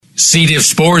C. diff,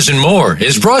 spores, and more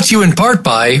is brought to you in part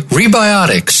by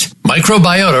Rebiotics,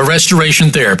 Microbiota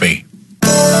Restoration Therapy.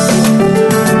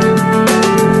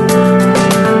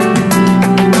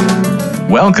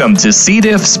 Welcome to C.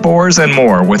 diff, spores, and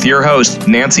more with your host,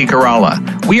 Nancy Caralla.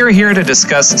 We are here to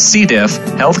discuss C. diff,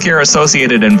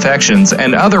 healthcare-associated infections,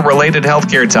 and other related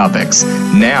healthcare topics.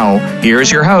 Now,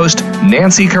 here's your host,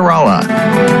 Nancy Caralla.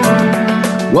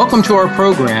 Welcome to our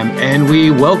program, and we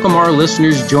welcome our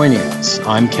listeners joining us.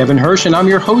 I'm Kevin Hirsch, and I'm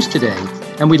your host today.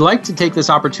 And we'd like to take this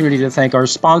opportunity to thank our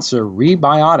sponsor,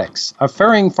 Rebiotics, a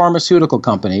Ferring pharmaceutical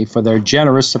company, for their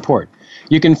generous support.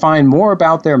 You can find more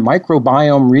about their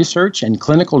microbiome research and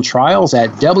clinical trials at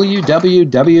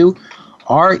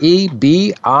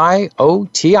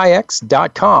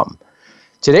www.rebiotix.com.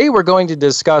 Today we're going to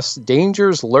discuss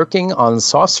dangers lurking on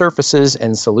soft surfaces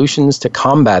and solutions to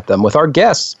combat them with our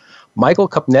guests, Michael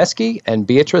Kopneski and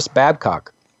Beatrice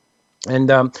Babcock. And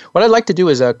what I'd like to do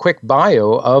is a quick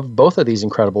bio of both of these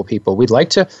incredible people. We'd like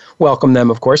to welcome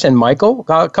them, of course. And Michael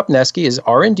Kopneski is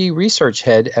R&D Research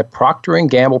Head at Procter &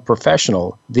 Gamble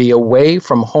Professional, the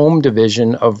away-from-home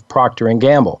division of Procter &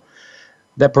 Gamble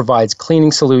that provides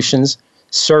cleaning solutions,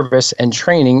 service, and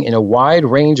training in a wide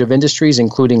range of industries,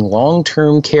 including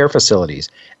long-term care facilities.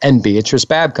 And Beatrice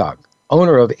Babcock,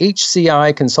 owner of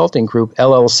HCI Consulting Group,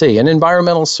 LLC, an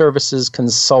environmental services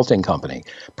consulting company,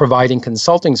 providing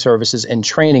consulting services and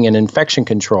training in infection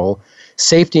control,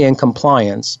 safety and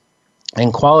compliance,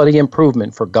 and quality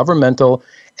improvement for governmental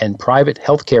and private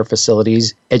healthcare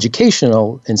facilities,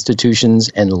 educational institutions,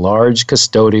 and large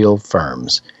custodial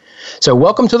firms. So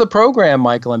welcome to the program,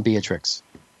 Michael and Beatrix.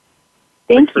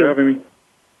 Thanks for having me.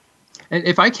 And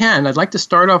if I can, I'd like to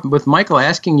start off with Michael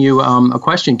asking you a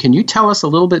question. Can you tell us a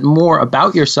little bit more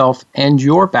about yourself and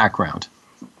your background?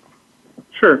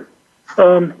 Sure.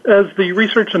 As the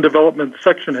Research and Development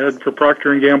Section Head for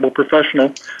Procter & Gamble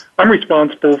Professional, I'm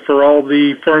responsible for all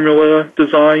the formula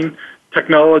design,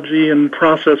 technology, and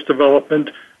process development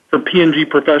for P&G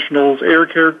Professional's air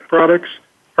care products,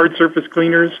 hard surface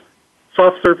cleaners,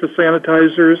 soft surface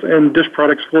sanitizers, and dish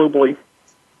products globally.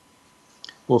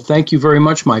 Well, thank you very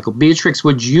much, Michael. Beatrix,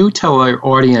 would you tell our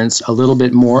audience a little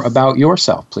bit more about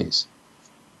yourself, please?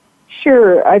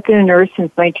 Sure. I've been a nurse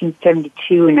since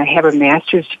 1972, and I have a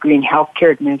master's degree in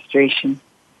healthcare administration.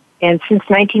 And since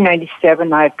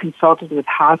 1997, I've consulted with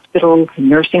hospitals and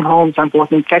nursing homes on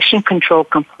both infection control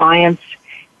compliance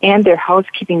and their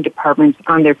housekeeping departments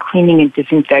on their cleaning and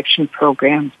disinfection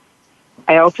programs.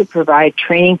 I also provide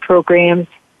training programs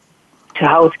to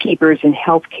housekeepers in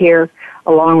healthcare,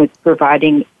 along with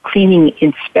providing cleaning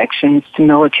inspections to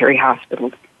military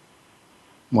hospitals.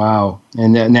 Wow.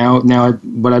 And now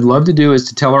what I'd love to do is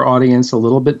to tell our audience a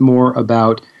little bit more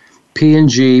about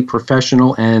P&G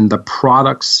Professional and the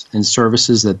products and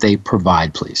services that they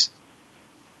provide, please.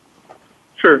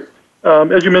 Sure.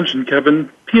 As you mentioned, Kevin,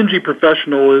 P&G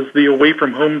Professional is the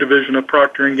away-from-home division of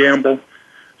Procter & Gamble.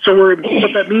 So what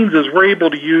that means is we're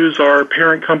able to use our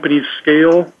parent company's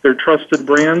scale, their trusted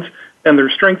brands, and their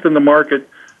strength in the market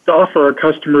to offer our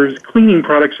customers cleaning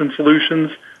products and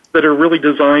solutions that are really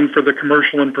designed for the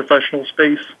commercial and professional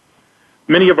space.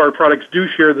 Many of our products do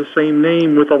share the same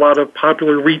name with a lot of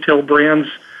popular retail brands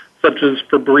such as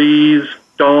Febreze,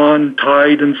 Dawn,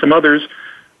 Tide, and some others,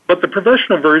 but the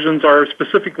professional versions are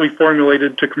specifically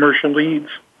formulated to commercial needs.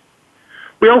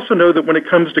 We also know that when it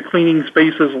comes to cleaning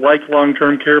spaces like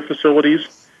long-term care facilities,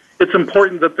 it's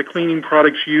important that the cleaning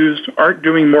products used aren't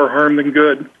doing more harm than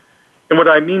good. And what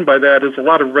I mean by that is a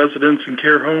lot of residents and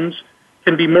care homes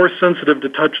can be more sensitive to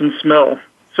touch and smell.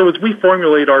 So as we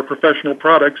formulate our professional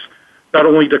products, not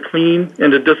only to clean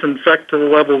and to disinfect to the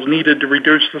levels needed to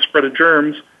reduce the spread of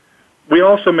germs, we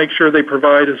also make sure they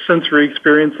provide a sensory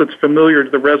experience that's familiar to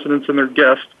the residents and their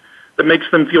guests that makes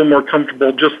them feel more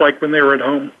comfortable, just like when they were at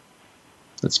home.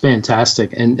 That's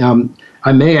fantastic. And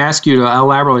I may ask you to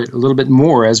elaborate a little bit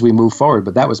more as we move forward,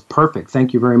 but that was perfect.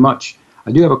 Thank you very much.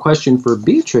 I do have a question for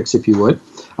Beatrix, if you would.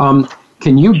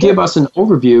 Can you give us an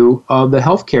overview of the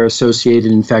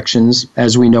healthcare-associated infections,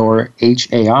 as we know are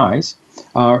HAIs,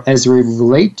 as they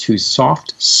relate to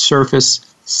soft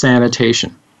surface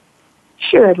sanitation?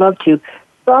 Sure, I'd love to.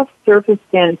 Soft surface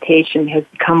sanitation has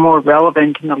become more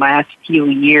relevant in the last few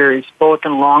years, both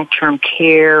in long-term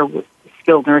care,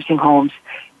 skilled nursing homes,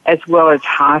 as well as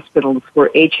hospitals,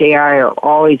 where HAI are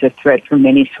always a threat from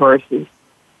many sources.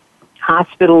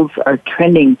 Hospitals are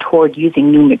trending toward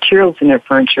using new materials in their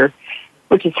furniture,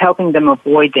 which is helping them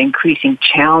avoid the increasing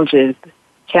challenges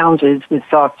with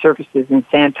soft surfaces and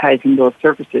sanitizing those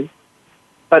surfaces.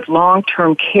 But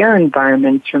long-term care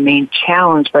environments remain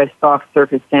challenged by soft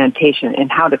surface sanitation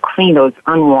and how to clean those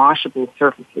unwashable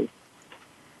surfaces.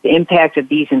 The impact of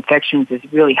these infections is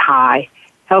really high.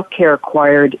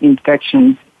 Healthcare-acquired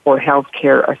infections or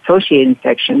healthcare-associated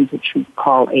infections, which we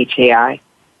call HAI,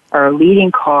 are a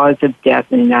leading cause of death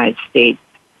in the United States.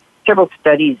 Several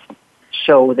studies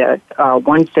show that,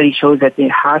 one study shows that the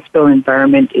hospital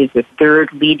environment is the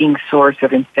third leading source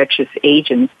of infectious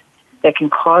agents that can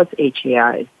cause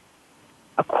HAIs.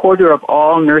 A quarter of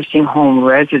all nursing home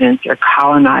residents are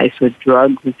colonized with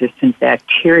drug-resistant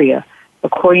bacteria,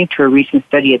 according to a recent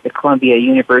study at the Columbia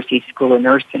University School of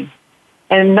Nursing.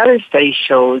 And another study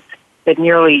shows that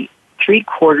nearly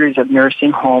 3/4 of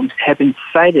nursing homes have been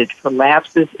cited for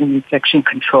lapses in infection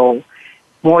control,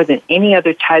 more than any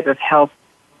other type of health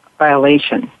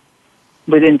violation,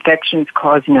 with infections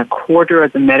causing a quarter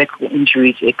of the medical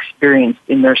injuries experienced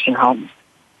in nursing homes.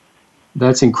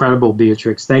 That's incredible,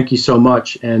 Beatrix. Thank you so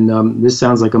much. And this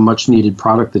sounds like a much-needed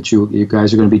product that you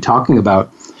guys are going to be talking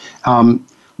about.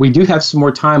 We do have some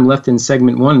more time left in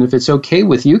segment one. And if it's okay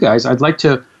with you guys, I'd like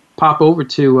to pop over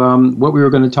to what we were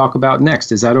going to talk about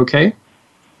next. Is that okay?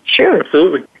 Sure.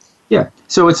 Absolutely. Yeah.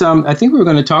 So it's I think what we're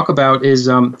going to talk about is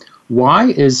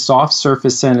why is soft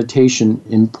surface sanitation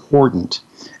important?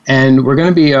 And we're going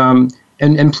to be,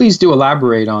 and please do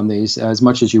elaborate on these as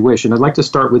much as you wish. And I'd like to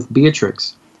start with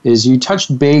Beatrix. Is you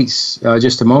touched base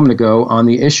just a moment ago on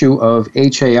the issue of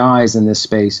HAIs in this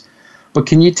space. But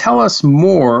can you tell us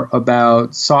more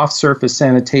about soft surface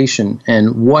sanitation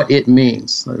and what it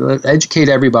means? Educate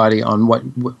everybody on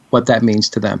what that means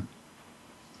to them.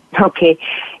 Okay.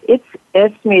 It's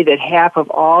estimated that half of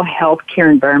all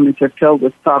healthcare environments are filled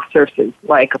with soft surfaces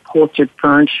like upholstered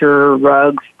furniture,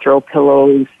 rugs, throw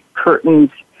pillows,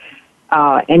 curtains.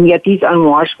 And yet these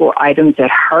unwashable items that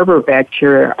harbor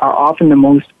bacteria are often the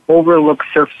most overlooked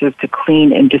surfaces to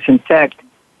clean and disinfect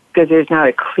because there's not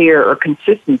a clear or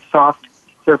consistent soft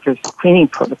surface cleaning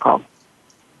protocol.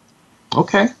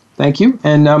 Okay, thank you.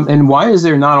 And why is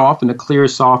there not often a clear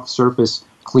soft surface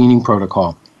cleaning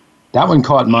protocol? That one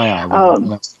caught my eye when I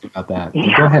was thinking about that.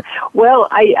 Yeah. Go ahead. Well,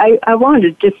 I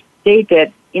wanted to just state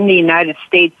that in the United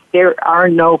States, there are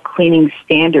no cleaning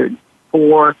standards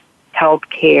for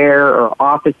healthcare or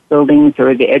office buildings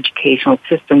or the educational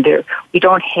system. We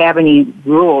don't have any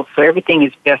rules, so everything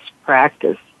is best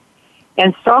practice.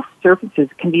 And soft surfaces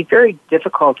can be very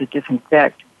difficult to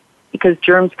disinfect because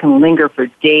germs can linger for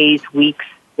days, weeks,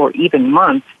 or even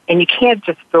months. And you can't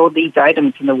just throw these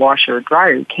items in the washer or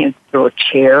dryer. You can't throw a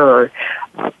chair or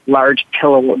a large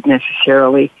pillow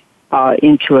necessarily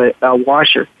into a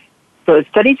washer. So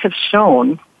studies have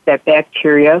shown that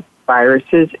bacteria,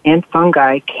 viruses, and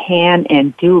fungi can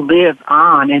and do live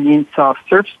on and in soft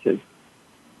surfaces.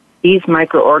 These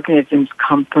microorganisms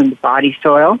come from the body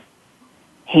soil,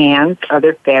 hands,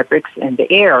 other fabrics, and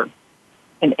the air.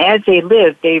 And as they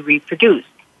live, they reproduce.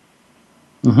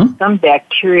 Mm-hmm. Some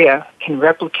bacteria can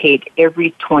replicate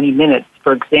every 20 minutes.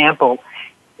 For example,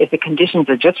 if the conditions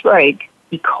are just right,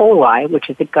 E. coli, which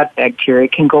is a gut bacteria,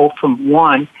 can go from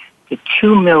 1 to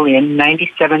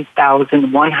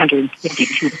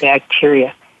 2,097,152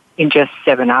 bacteria in just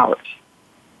 7 hours.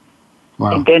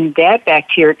 Wow. And then that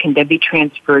bacteria can then be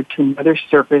transferred to another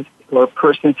surface or a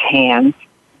person's hands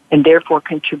and therefore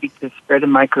contribute to the spread of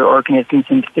microorganisms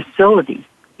in the facility,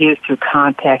 either through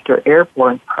contact or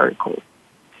airborne particles.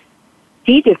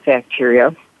 C. diff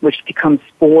bacteria, which become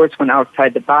spores when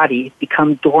outside the body,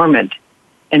 become dormant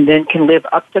and then can live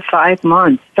up to 5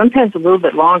 months, sometimes a little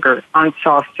bit longer, on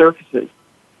soft surfaces.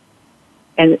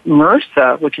 And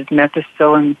MRSA, which is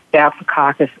methicillin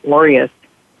staphylococcus aureus,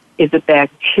 is a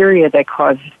bacteria that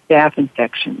causes staph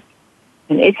infections.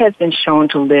 And it has been shown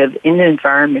to live in the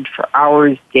environment for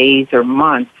hours, days, or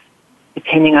months,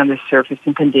 depending on the surface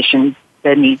and conditions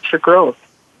that it needs for growth.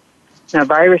 Now,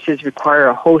 viruses require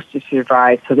a host to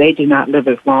survive, so they do not live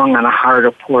as long on a hard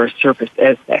or porous surface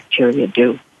as bacteria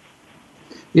do.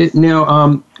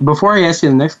 Now, before I ask you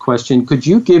the next question, could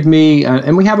you give me,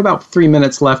 and we have about 3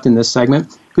 minutes left in this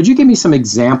segment, could you give me some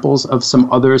examples of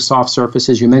some other soft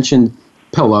surfaces? You mentioned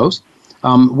pillows.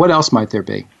 What else might there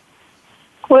be?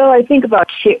 Well, I think about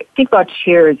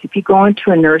chairs. If you go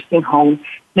into a nursing home,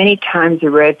 many times the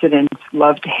residents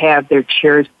love to have their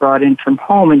chairs brought in from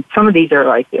home, and some of these are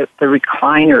like the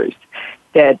recliners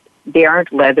that they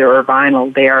aren't leather or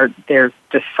vinyl. They're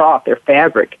just soft. They're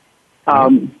fabric.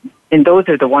 And those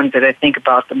are the ones that I think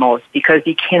about the most because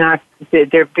you cannot,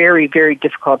 they're very, very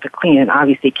difficult to clean and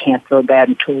obviously can't throw that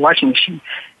into a washing machine.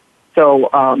 So,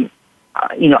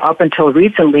 up until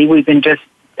recently, we've been just,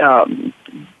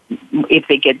 if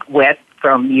they get wet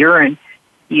from urine,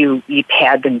 you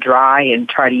pad them dry and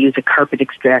try to use a carpet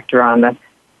extractor on them.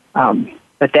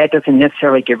 But that doesn't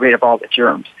necessarily get rid of all the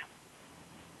germs.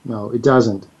 No, it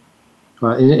doesn't.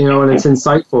 And it's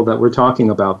insightful that we're talking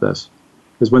about this.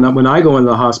 Because when I go into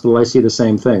the hospital, I see the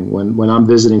same thing when I'm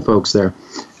visiting folks there.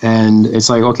 And it's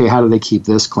like, okay, how do they keep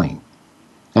this clean?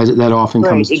 That often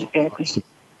comes. Exactly.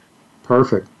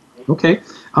 Perfect. Okay.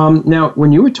 Now,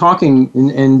 when you were talking,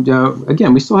 and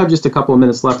again, we still have just a couple of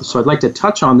minutes left, so I'd like to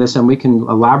touch on this and we can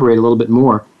elaborate a little bit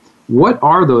more. What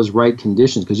are those right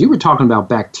conditions? Because you were talking about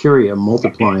bacteria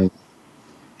multiplying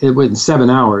within 7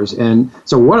 hours. And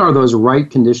so what are those right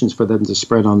conditions for them to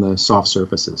spread on the soft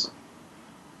surfaces?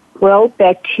 Well,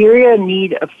 bacteria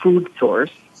need a food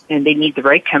source, and they need the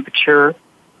right temperature,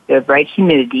 the right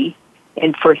humidity,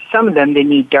 and for some of them, they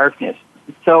need darkness.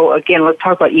 So again, let's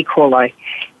talk about E. coli.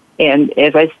 And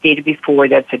as I stated before,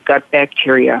 that's a gut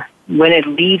bacteria. When it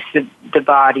leaves the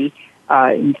body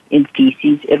in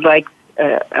feces, it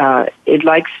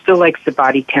still likes the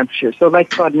body temperature. So it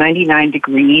likes about 99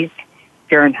 degrees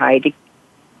Fahrenheit. It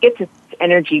gets its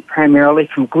energy primarily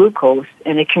from glucose,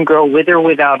 and it can grow with or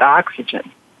without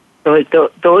oxygen. So if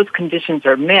those conditions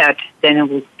are met, then it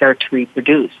will start to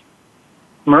reproduce.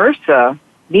 MRSA,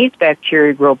 these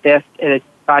bacteria grow best at a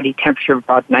body temperature of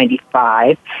about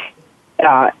 95.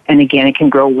 And again, it can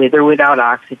grow with or without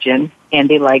oxygen, and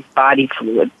they like body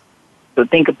fluid. So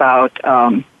think about,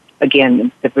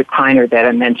 again, the recliner that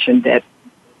I mentioned, that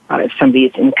if somebody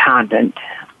is incontinent,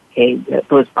 okay,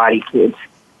 those body fluids.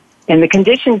 And the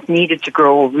conditions needed to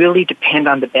grow will really depend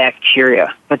on the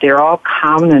bacteria, but they're all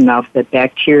common enough that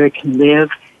bacteria can live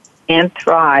and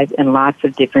thrive in lots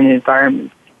of different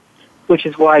environments, which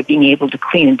is why being able to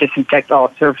clean and disinfect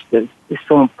all surfaces is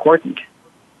so important.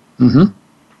 Mm-hmm.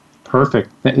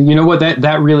 Perfect. You know what?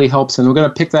 That really helps, and we're going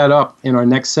to pick that up in our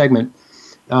next segment.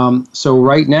 So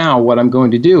right now, what I'm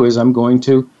going to do is I'm going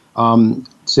to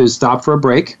stop for a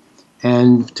break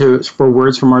and for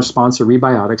words from our sponsor,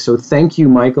 Rebiotics. So thank you,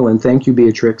 Michael, and thank you,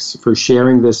 Beatrix, for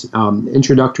sharing this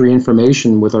introductory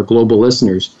information with our global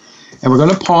listeners. And we're going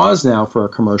to pause now for a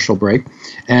commercial break.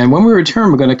 And when we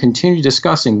return, we're going to continue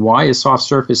discussing why is soft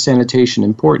surface sanitation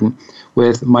important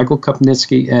with Michael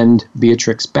Kopnitzky and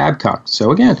Beatrix Babcock.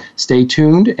 So again, stay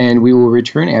tuned, and we will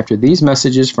return after these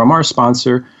messages from our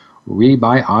sponsor,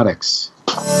 Rebiotics.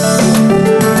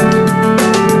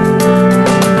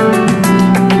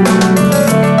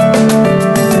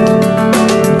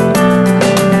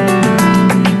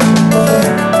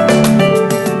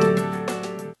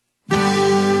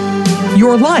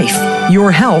 Your life,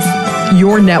 your health,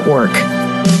 your network.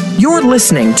 You're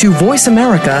listening to Voice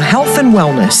America Health and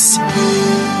Wellness.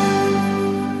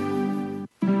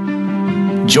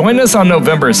 Join us on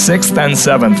November 6th and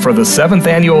 7th for the 7th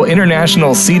Annual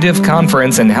International C. diff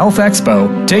Conference and Health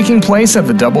Expo, taking place at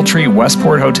the Doubletree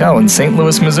Westport Hotel in St.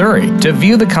 Louis, Missouri. To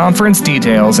view the conference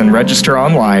details and register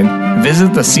online,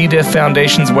 visit the C. diff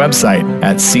Foundation's website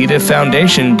at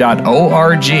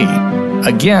cdifffoundation.org.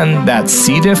 Again, that's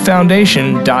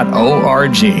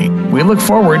cdifffoundation.org. We look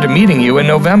forward to meeting you in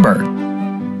November.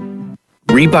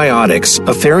 Rebiotics,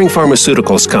 a Ferring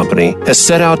Pharmaceuticals company, has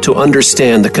set out to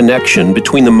understand the connection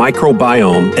between the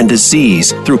microbiome and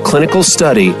disease through clinical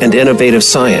study and innovative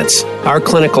science. Our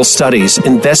clinical studies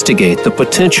investigate the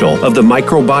potential of the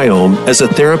microbiome as a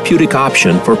therapeutic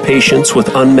option for patients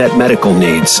with unmet medical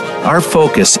needs. Our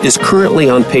focus is currently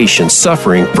on patients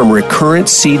suffering from recurrent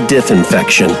C. diff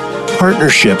infection.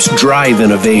 Partnerships drive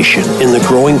innovation in the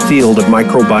growing field of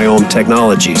microbiome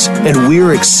technologies, and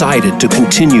we're excited to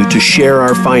continue to share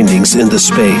our findings in the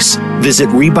space. Visit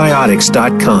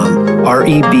rebiotics.com,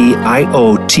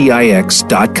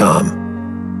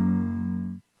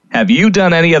 rebiotics.com. Have you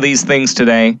done any of these things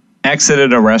today?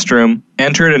 Exited a restroom,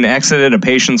 entered and exited a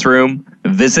patient's room,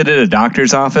 visited a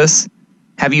doctor's office?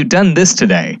 Have you done this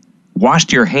today?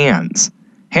 Washed your hands?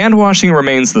 Hand washing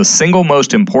remains the single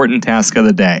most important task of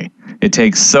the day. It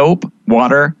takes soap,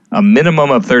 water, a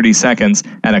minimum of 30 seconds,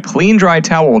 and a clean, dry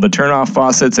towel to turn off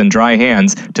faucets and dry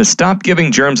hands to stop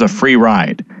giving germs a free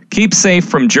ride. Keep safe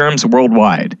from germs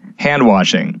worldwide. Hand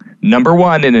washing,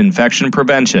 #1 in infection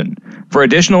prevention. For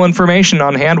additional information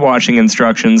on hand washing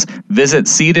instructions, visit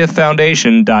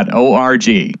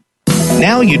cdifffoundation.org.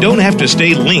 Now you don't have to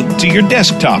stay linked to your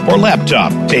desktop or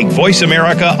laptop. Take Voice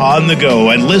America on the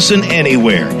go and listen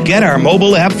anywhere. Get our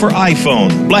mobile app for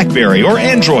iPhone, BlackBerry, or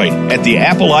Android at the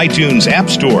Apple iTunes App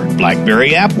Store,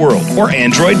 BlackBerry App World, or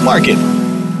Android Market.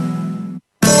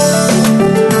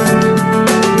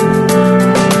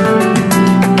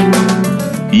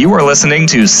 You are listening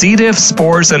to C. diff,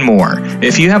 spores, and more.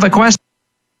 If you have a question,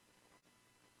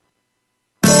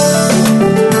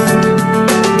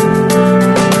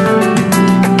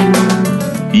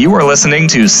 you You are listening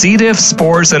to C. diff,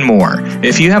 spores, and more.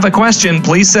 If you have a question,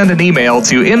 please send an email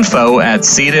to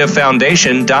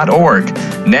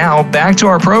info@cdifffoundation.org. Now, back to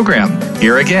our program.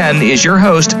 Here again is your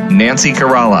host, Nancy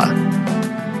Caralla.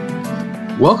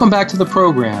 Welcome back to the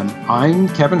program. I'm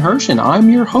Kevin Hirsch, and I'm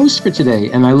your host for today,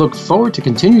 and I look forward to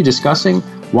continue discussing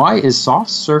why is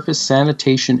soft surface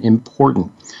sanitation important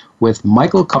with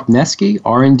Michael Kopneski,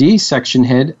 R&D section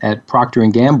head at Procter &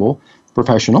 Gamble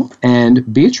Professional,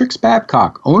 and Beatrix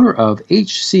Babcock, owner of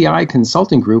HCI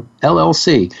Consulting Group,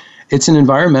 LLC. It's an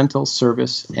environmental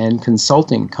service and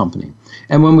consulting company.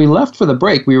 And when we left for the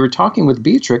break, we were talking with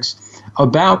Beatrix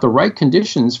about the right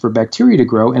conditions for bacteria to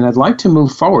grow, and I'd like to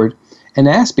move forward and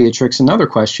ask Beatrix another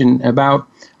question about,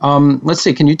 let's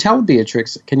see, can you tell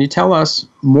us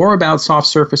more about soft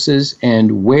surfaces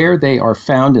and where they are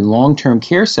found in long-term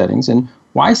care settings and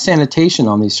why sanitation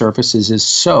on these surfaces is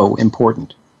so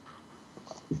important?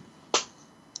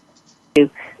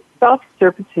 Soft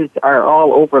surfaces are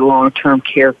all over long-term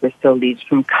care facilities,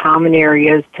 from common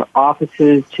areas to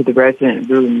offices to the resident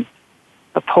rooms.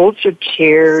 Upholstered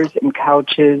chairs and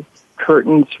couches,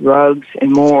 curtains, rugs,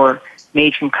 and more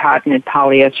made from cotton and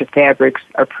polyester fabrics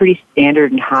are pretty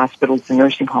standard in hospitals and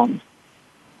nursing homes.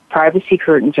 Privacy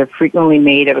curtains are frequently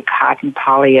made of a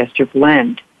cotton-polyester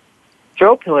blend.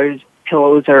 Throw pillows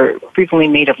are frequently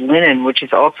made of linen, which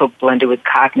is also blended with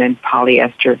cotton and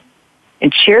polyester.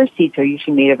 And chair seats are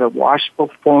usually made of a washable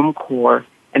foam core,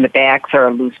 and the backs are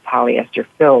a loose polyester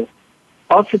fill.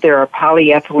 Also, there are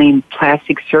polyethylene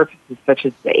plastic surfaces, such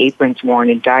as the aprons worn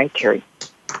in dietary.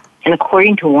 And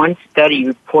according to one study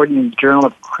reported in the Journal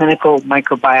of Clinical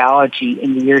Microbiology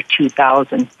in the year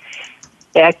 2000,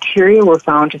 bacteria were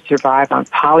found to survive on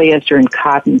polyester and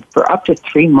cotton for up to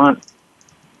 3 months.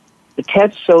 The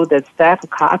test showed that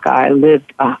Staphylococci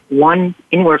lived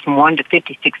anywhere from 1 to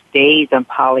 56 days on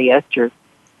polyester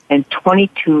and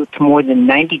 22 to more than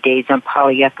 90 days on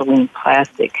polyethylene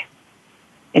plastic.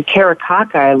 And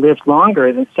Enterococci lived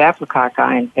longer than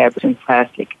Staphylococci in fabric and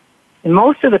plastic. And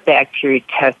most of the bacteria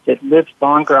tested lived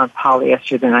longer on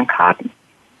polyester than on cotton.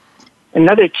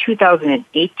 Another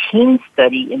 2018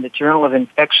 study in the Journal of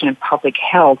Infection and Public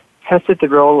Health tested the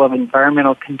role of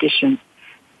environmental conditions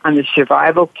on the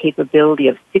survival capability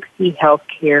of 60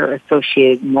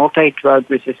 healthcare-associated multi-drug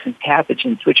resistant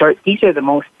pathogens, these are the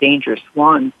most dangerous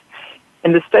ones.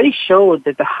 And the study showed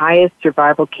that the highest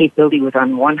survival capability was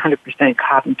on 100%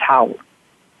 cotton towels.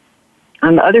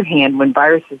 On the other hand, when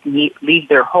viruses leave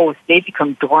their host, they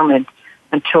become dormant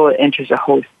until it enters a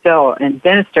host cell, and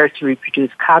then it starts to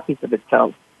reproduce copies of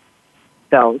itself.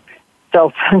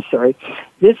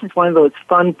 This is one of those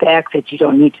fun facts that you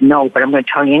don't need to know, but I'm going to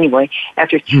tell you anyway.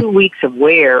 After 2 weeks of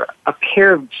wear, a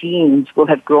pair of jeans will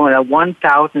have grown a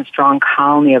 1,000-strong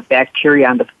colony of bacteria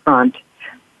on the front,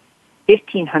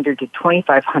 1,500 to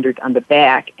 2,500 on the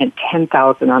back, and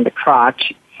 10,000 on the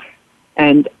crotch.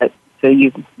 And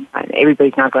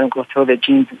everybody's not going to go throw their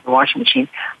jeans in the washing machine.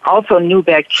 Also, new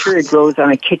bacteria grows on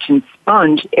a kitchen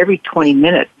sponge every 20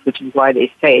 minutes, which is why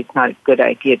they say it's not a good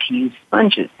idea to use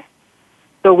sponges.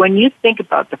 So when you think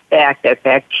about the fact that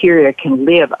bacteria can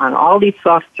live on all these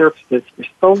soft surfaces for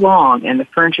so long, and the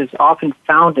furniture is often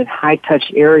found in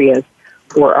high-touch areas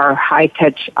or are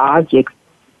high-touch objects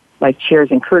like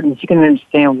chairs and curtains, you can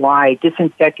understand why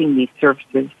disinfecting these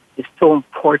surfaces is so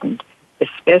important,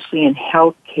 especially in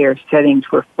healthcare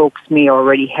settings where folks may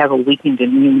already have a weakened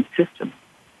immune system.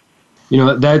 You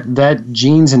know, that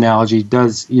jeans analogy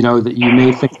does, that you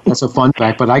may think that's a fun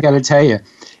fact, but I got to tell you,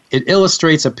 it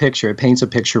illustrates a picture. It paints a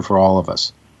picture for all of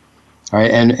us. All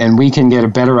right, and we can get a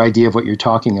better idea of what you're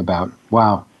talking about.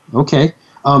 Wow. Okay.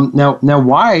 Now,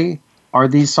 why are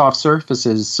these soft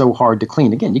surfaces so hard to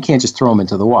clean? Again, you can't just throw them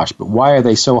into the wash, but why are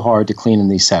they so hard to clean in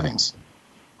these settings?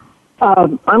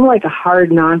 Unlike a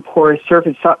hard, non-porous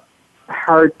surface, soft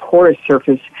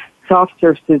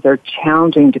surfaces are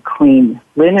challenging to clean.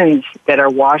 Linens that are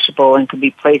washable and can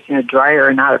be placed in a dryer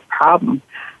are not a problem.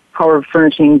 However,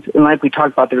 furnishings, and like we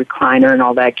talked about the recliner and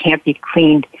all that, can't be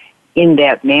cleaned in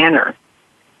that manner.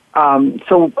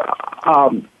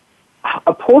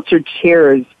 Upholstered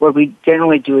chairs, what we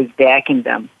generally do is vacuum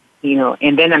them,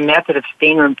 and then a method of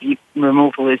stain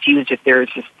removal is used if there is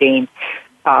a stain.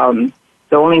 The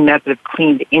only method of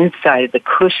cleaning the inside of the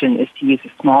cushion is to use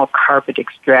a small carpet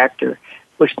extractor,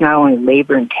 which is not only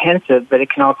labor intensive, but it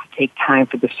can also take time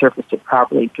for the surface to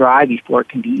properly dry before it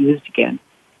can be used again.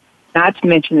 Not to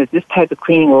mention that this type of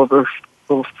cleaning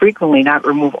will frequently not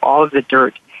remove all of the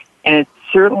dirt, and it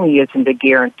certainly isn't a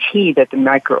guarantee that the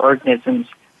microorganisms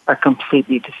are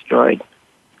completely destroyed.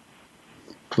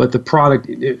 But the product,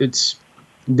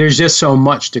 there's just so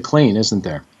much to clean, isn't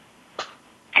there?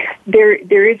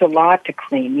 There is a lot to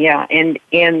clean, yeah,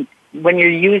 and when you're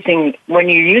using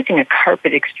a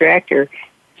carpet extractor,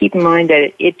 keep in mind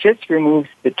that it just removes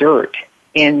the dirt,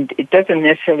 and it doesn't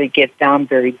necessarily get down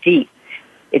very deep.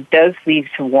 It does leave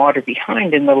some water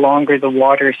behind, and the longer the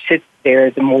water sits there,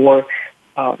 the more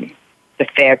the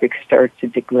fabric starts to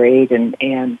degrade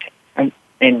and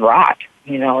rot.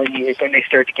 You know, and then they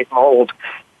start to get mold,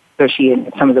 especially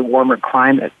in some of the warmer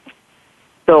climates.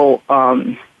 So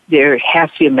there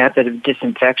has to be a method of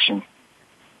disinfection.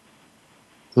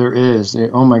 There is.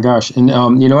 Oh my gosh! And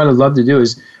you know what I'd love to do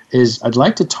is I'd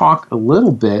like to talk a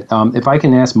little bit, if I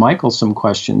can ask Michael some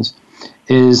questions,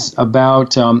 is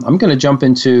about I'm going to jump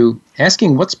into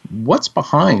asking what's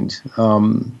behind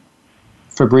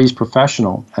Febreze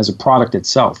Professional as a product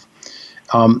itself.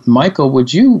 Michael,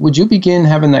 would you begin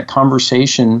having that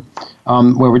conversation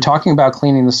where we're talking about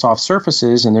cleaning the soft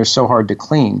surfaces and they're so hard to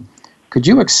clean? Could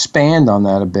you expand on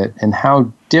that a bit and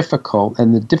how difficult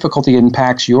and the difficulty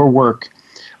impacts your work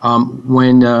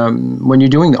when you're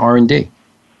doing the R&D?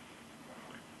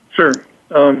 Sure.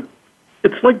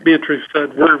 It's like Beatrice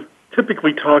said, we're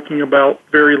typically talking about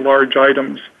very large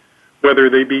items, whether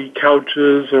they be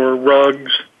couches or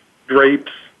rugs,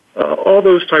 drapes, all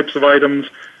those types of items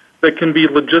that can be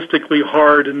logistically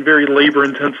hard and very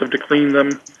labor-intensive to clean them.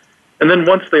 And then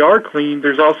once they are cleaned,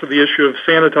 there's also the issue of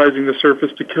sanitizing the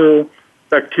surface to kill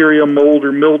bacteria, mold,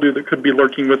 or mildew that could be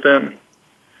lurking within.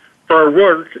 For our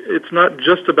work, it's not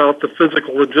just about the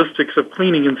physical logistics of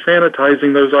cleaning and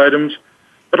sanitizing those items,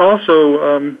 but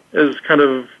also, as kind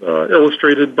of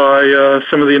illustrated by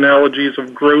some of the analogies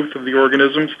of growth of the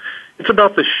organisms, it's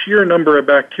about the sheer number of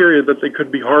bacteria that they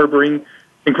could be harboring,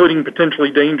 including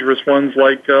potentially dangerous ones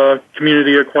like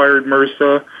community-acquired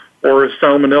MRSA or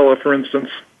Salmonella, for instance.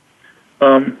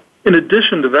 In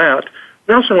addition to that,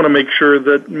 we also want to make sure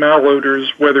that malodors,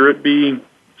 whether it be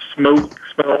smoke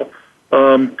smell,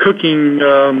 cooking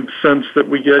scents that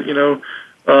we get,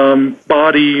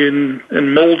 body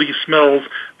and moldy smells,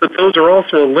 that those are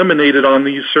also eliminated on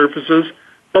these surfaces,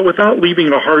 but without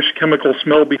leaving a harsh chemical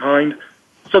smell behind.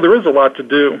 So there is a lot to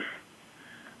do.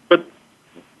 But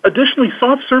additionally,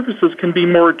 soft surfaces can be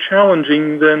more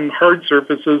challenging than hard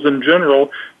surfaces in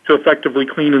general to effectively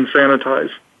clean and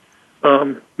sanitize.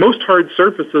 Most hard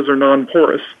surfaces are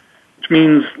non-porous, which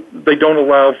means they don't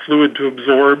allow fluid to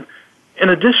absorb. And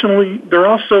additionally, they're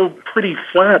also pretty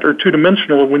flat or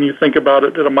two-dimensional when you think about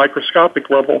it at a microscopic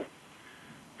level.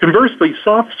 Conversely,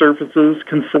 soft surfaces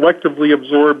can selectively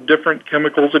absorb different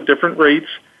chemicals at different rates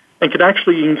and can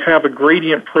actually have a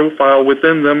gradient profile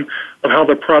within them of how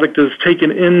the product is taken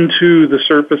into the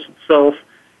surface itself.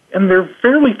 And they're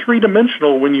fairly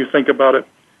three-dimensional when you think about it.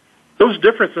 Those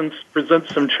differences present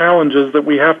some challenges that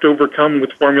we have to overcome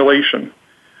with formulation.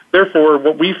 Therefore,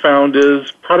 what we found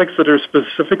is products that are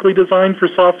specifically designed for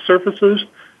soft surfaces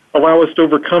allow us to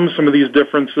overcome some of these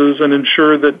differences and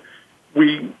ensure that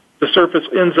the surface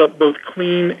ends up both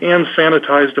clean and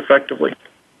sanitized effectively.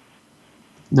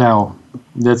 Now,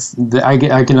 I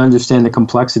can understand the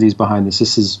complexities behind this.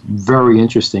 This is very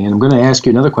interesting, and I'm going to ask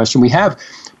you another question. We have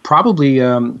probably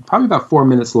about 4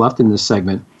 minutes left in this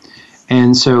segment.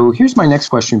 And so here's my next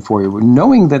question for you.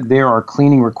 Knowing that there are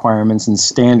cleaning requirements and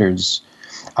standards,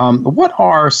 what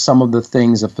are some of the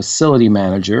things a facility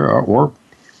manager or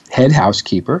head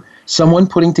housekeeper, someone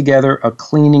putting together a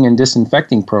cleaning and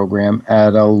disinfecting program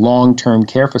at a long-term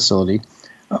care facility,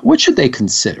 what should they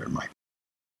consider, Mike?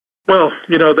 Well,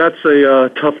 that's a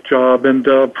tough job and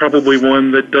probably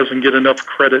one that doesn't get enough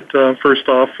credit, first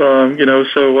off.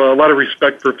 So a lot of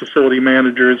respect for facility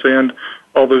managers and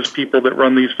all those people that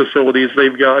run these facilities.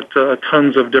 They've got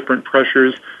tons of different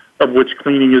pressures, of which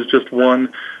cleaning is just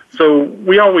one. So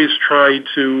we always try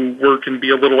to work and be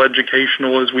a little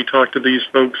educational as we talk to these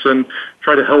folks and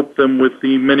try to help them with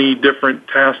the many different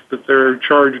tasks that they're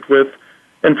charged with.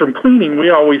 And from cleaning, we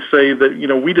always say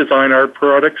that, we design our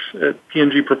products at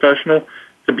P&G Professional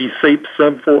to be safe,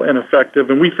 simple, and effective.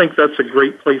 And we think that's a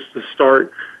great place to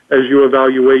start as you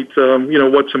evaluate,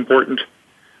 what's important.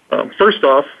 First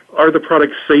off, are the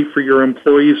products safe for your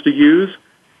employees to use?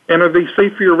 And are they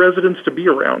safe for your residents to be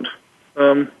around?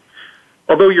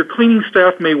 Although your cleaning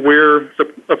staff may wear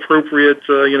the appropriate,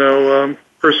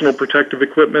 personal protective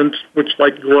equipment, which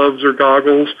like gloves or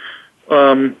goggles,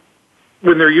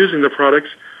 when they're using the products,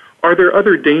 are there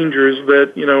other dangers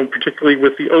that, particularly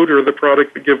with the odor of the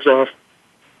product it gives off?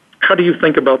 How do you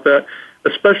think about that,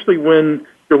 especially when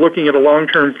you're looking at a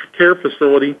long-term care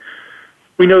facility?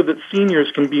 We know that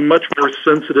seniors can be much more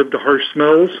sensitive to harsh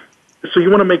smells, so you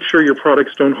want to make sure your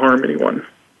products don't harm anyone.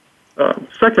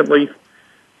 Secondly,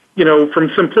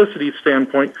 from simplicity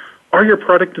standpoint, Are your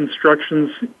product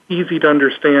instructions easy to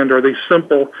understand? Are they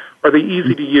simple? Are they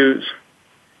easy to use?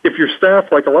 If your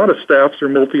staff, like a lot of staffs, are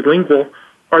multilingual,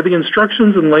 are the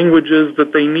instructions in languages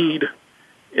that they need?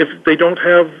 If they don't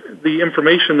have the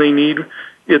information they need,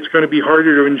 it's going to be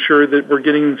harder to ensure that we're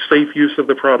getting safe use of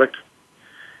the product.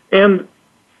 And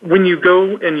when you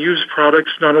go and use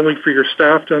products, not only for your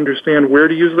staff to understand where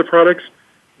to use the products,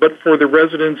 but for the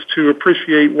residents to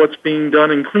appreciate what's being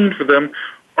done and cleaned for them,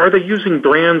 are they using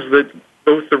brands that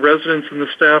both the residents and the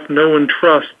staff know and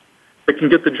trust that can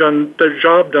get their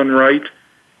job done right?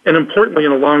 And importantly,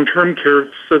 in a long-term care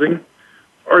setting,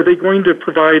 are they going to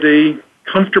provide a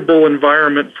comfortable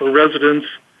environment for residents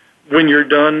when you're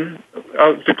done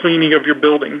the cleaning of your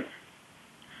building?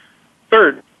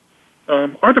 Third,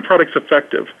 are the products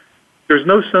effective? There's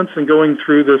no sense in going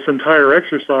through this entire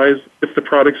exercise if the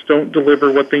products don't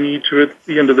deliver what they need to at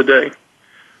the end of the day.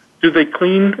 Do they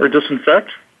clean or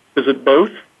disinfect? Is it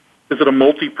both? Is it a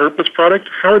multi-purpose product?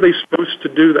 How are they supposed to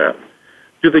do that?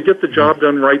 Do they get the job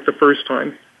done right the first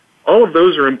time? All of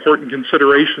those are important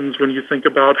considerations when you think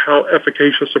about how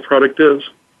efficacious a product is.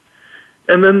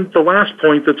 And then the last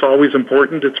point that's always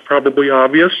important, it's probably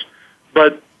obvious,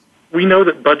 but we know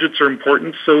that budgets are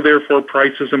important, so therefore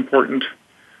price is important.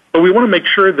 But we want to make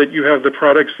sure that you have the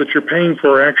products that you're paying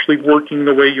for actually working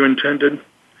the way you intended.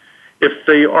 If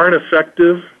they aren't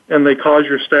effective and they cause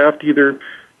your staff to either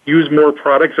use more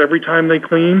products every time they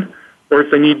clean, or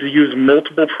if they need to use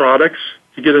multiple products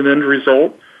to get an end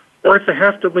result, or if they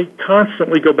have to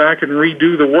constantly go back and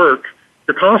redo the work,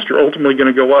 your costs are ultimately going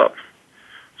to go up.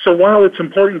 So while it's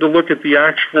important to look at the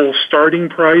actual starting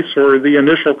price or the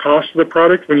initial cost of the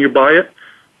product when you buy it,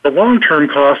 the long-term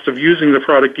cost of using the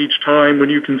product each time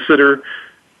when you consider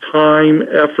time,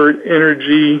 effort,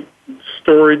 energy,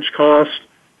 storage cost,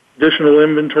 additional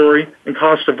inventory, and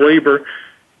cost of labor,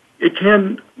 it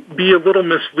can be a little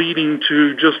misleading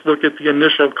to just look at the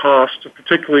initial cost,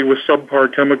 particularly with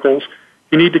subpar chemicals.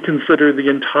 You need to consider the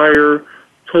entire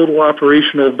total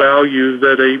operational value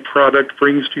that a product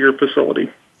brings to your facility.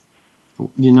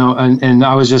 You know, and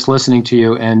I was just listening to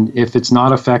you, and if it's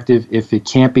not effective, if it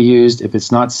can't be used, if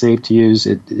it's not safe to use,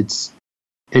 it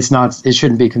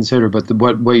shouldn't be considered. But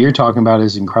what you're talking about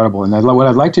is incredible. And what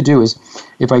I'd like to do is,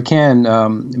 if I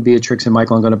can, Beatrix and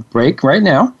Michael, I'm going to break right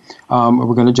now.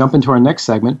 We're going to jump into our next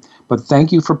segment. But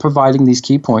thank you for providing these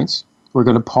key points. We're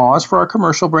going to pause for our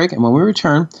commercial break, and when we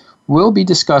return, we'll be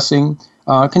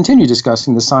continue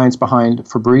discussing the science behind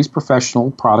Febreze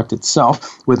Professional product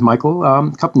itself with Michael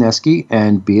Kopneski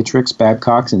and Beatrix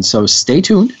Babcock. And so stay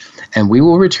tuned, and we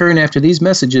will return after these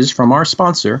messages from our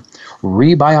sponsor,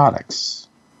 Rebiotics.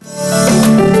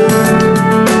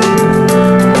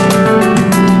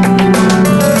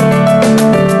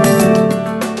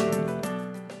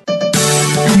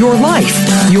 Your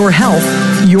life, your health,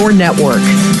 your network.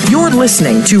 You're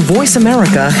listening to Voice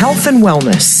America Health and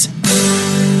Wellness.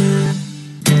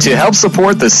 To help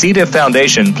support the C. diff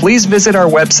Foundation, please visit our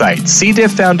website,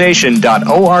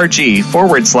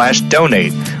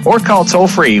 cdifffoundation.org/donate, or call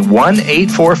toll-free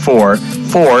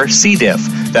 1-844-4-C-DIFF.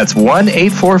 That's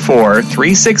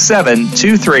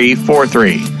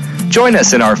 1-844-367-2343. Join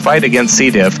us in our fight against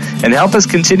C. diff and help us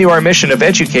continue our mission of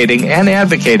educating and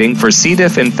advocating for C.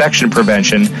 diff infection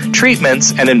prevention,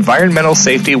 treatments, and environmental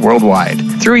safety worldwide.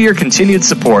 Through your continued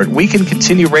support, we can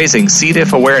continue raising C.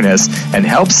 diff awareness and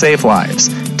help save lives.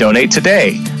 Donate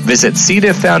today. Visit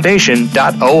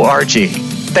cdifffoundation.org.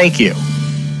 Thank you.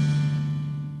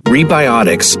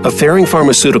 Rebiotics, a Ferring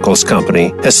Pharmaceuticals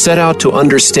company, has set out to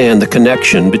understand the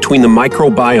connection between the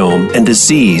microbiome and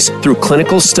disease through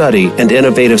clinical study and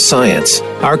innovative science.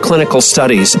 Our clinical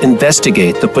studies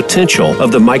investigate the potential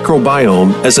of the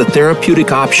microbiome as a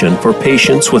therapeutic option for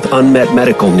patients with unmet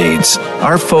medical needs.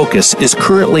 Our focus is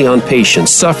currently on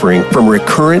patients suffering from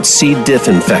recurrent C. diff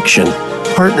infection.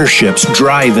 Partnerships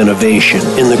drive innovation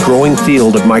in the growing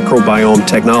field of microbiome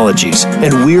technologies,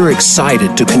 and we're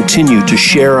excited to continue to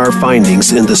share our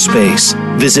findings in the space.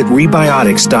 Visit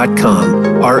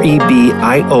rebiotics.com,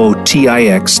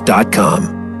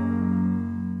 REBIOTIX.com.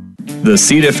 The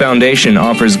C. diff Foundation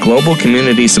offers global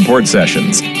community support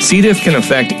sessions. C. diff can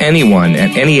affect anyone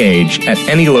at any age, at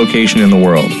any location in the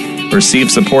world.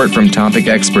 Receive support from topic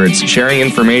experts sharing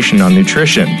information on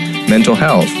nutrition, mental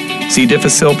health, C.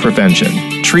 difficile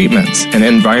prevention, treatments, and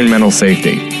environmental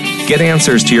safety. Get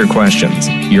answers to your questions.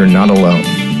 You're not alone.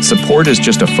 Support is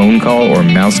just a phone call or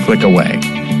mouse click away.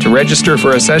 To register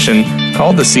for a session,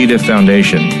 call the C. diff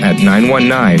Foundation at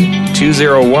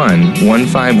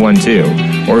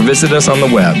 919-201-1512 or visit us on the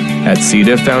web at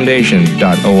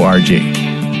cdifffoundation.org.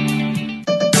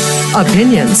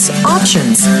 Opinions,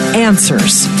 options,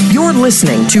 answers. You're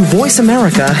listening to Voice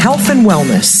America Health and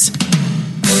Wellness.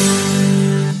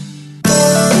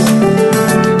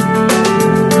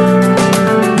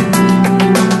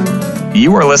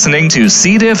 You are listening to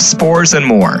C. diff, spores, and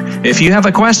more. If you have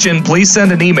a question, please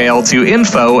send an email to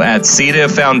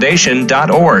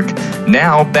info@cdifffoundation.org.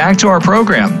 Now, back to our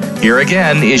program. Here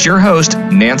again is your host,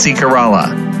 Nancy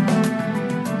Caralla.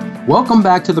 Welcome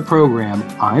back to the program.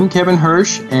 I'm Kevin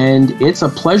Hirsch, and it's a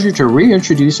pleasure to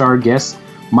reintroduce our guests,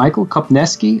 Michael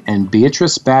Kopneski and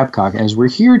Beatrice Babcock, as we're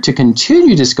here to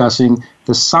continue discussing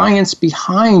the science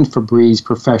behind Febreze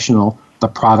Professional, the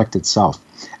product itself.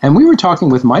 And we were talking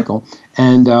with Michael,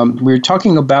 and we were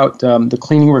talking about the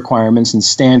cleaning requirements and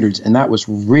standards, and that was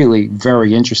really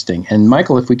very interesting. And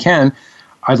Michael, if we can,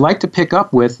 I'd like to pick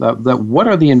up with what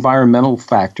are the environmental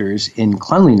factors in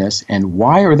cleanliness, and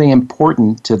why are they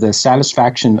important to the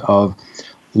satisfaction of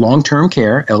long-term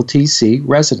care, LTC,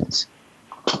 residents?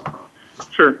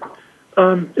 Sure.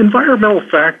 Environmental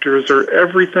factors are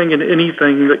everything and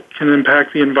anything that can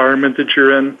impact the environment that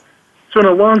you're in. So in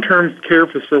a long-term care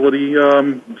facility,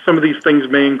 some of these things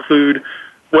may include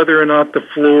whether or not the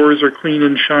floors are clean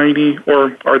and shiny,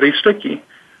 or are they sticky?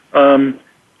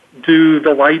 Do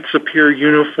the lights appear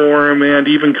uniform and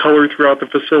even color throughout the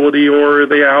facility, or are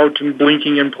they out and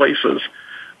blinking in places?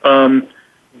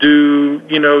 Do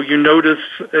you notice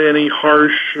any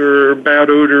harsh or bad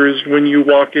odors when you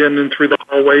walk in and through the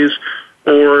hallways,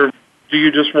 or do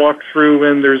you just walk through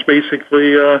and there's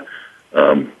basically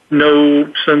no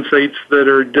sensates that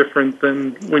are different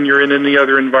than when you're in any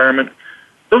other environment?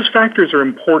 Those factors are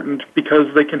important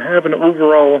because they can have an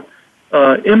overall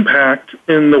impact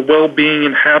in the well-being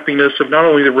and happiness of not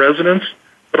only the residents,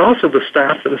 but also the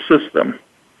staff that assist them.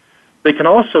 They can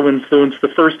also influence the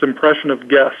first impression of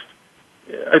guests.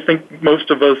 I think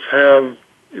most of us have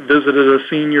visited a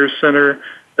senior center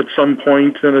at some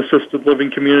point, an assisted living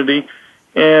community,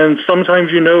 and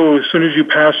sometimes as soon as you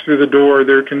pass through the door,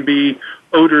 there can be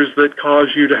odors that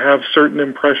cause you to have certain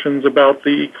impressions about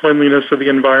the cleanliness of the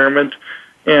environment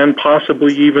and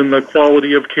possibly even the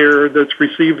quality of care that's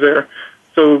received there.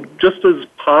 So just as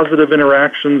positive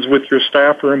interactions with your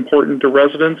staff are important to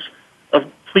residents, a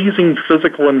pleasing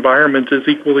physical environment is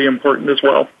equally important as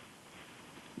well.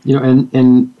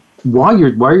 And while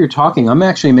you're talking, I'm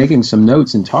actually making some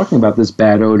notes and talking about this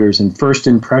bad odors and first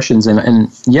impressions, and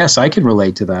yes, I can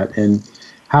relate to that and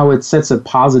how it sets a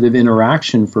positive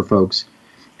interaction for folks.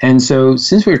 And so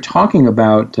since we're talking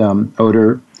about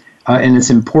odor and its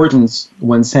importance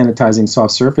when sanitizing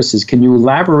soft surfaces, can you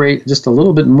elaborate just a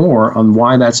little bit more on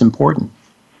why that's important?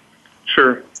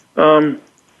 Sure. In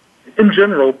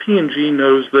general, P&G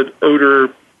knows that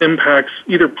odor impacts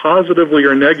either positively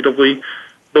or negatively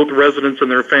both residents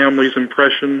and their families'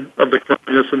 impression of the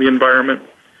cleanliness in the environment.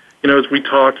 As we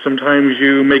talk, sometimes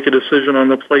you make a decision on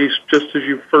the place just as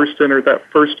you first enter, that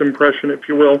first impression, if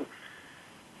you will.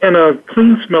 And a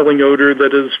clean-smelling odor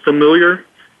that is familiar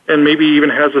and maybe even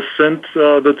has a scent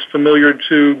that's familiar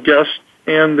to guests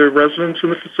and their residents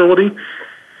in the facility,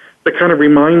 that kind of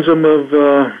reminds them of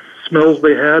smells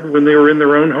they had when they were in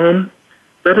their own home,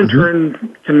 that in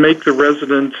turn can make the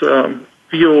resident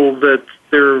feel that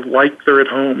they're at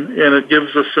home, and it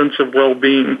gives a sense of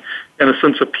well-being and a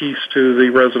sense of peace to the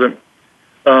resident.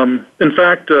 In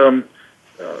fact,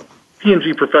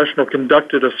 P&G Professional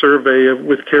conducted a survey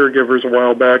with caregivers a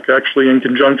while back, actually in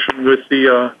conjunction with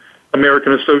the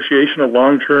American Association of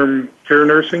Long-Term Care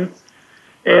Nursing,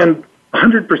 and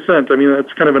 100%,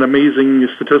 that's kind of an amazing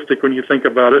statistic when you think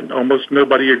about it. Almost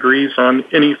nobody agrees on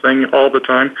anything all the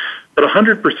time, but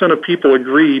 100% of people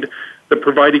agreed that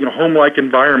providing a home-like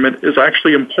environment is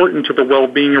actually important to the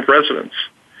well-being of residents.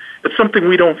 It's something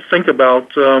we don't think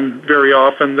about very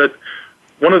often, that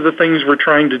one of the things we're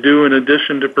trying to do in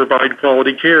addition to provide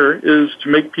quality care is to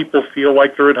make people feel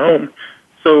like they're at home.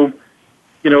 So,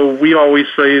 we always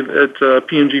say at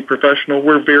P&G Professional,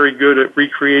 we're very good at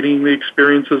recreating the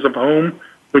experiences of home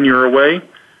when you're away,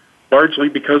 largely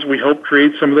because we help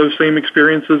create some of those same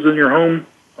experiences in your home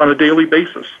on a daily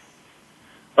basis.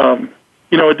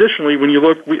 Additionally, when you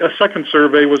look, a second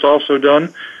survey was also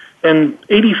done, and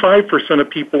 85% of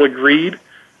people agreed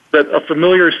that a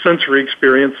familiar sensory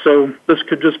experience, so this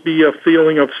could just be a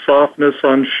feeling of softness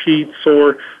on sheets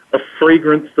or a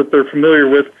fragrance that they're familiar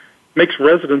with, makes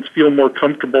residents feel more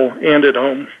comfortable and at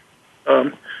home.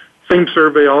 Same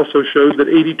survey also shows that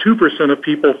 82% of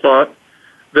people thought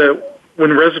that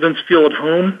when residents feel at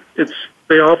home,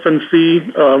 they often see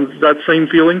that same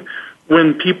feeling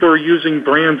when people are using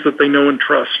brands that they know and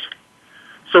trust.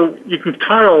 So you can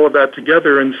tie all of that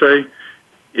together and say,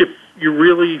 if you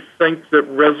really think that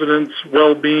residents'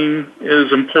 well-being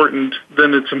is important,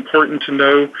 then it's important to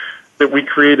know that we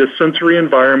create a sensory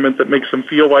environment that makes them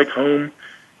feel like home,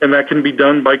 and that can be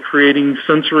done by creating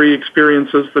sensory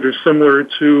experiences that are similar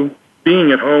to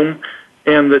being at home,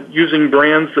 and that using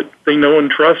brands that they know and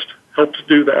trust helps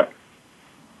do that.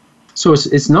 So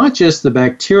it's not just the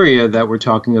bacteria that we're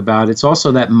talking about, it's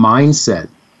also that mindset,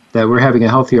 that we're having a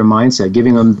healthier mindset,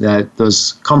 giving them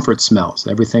those comfort smells,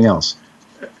 everything else.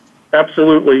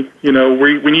 Absolutely.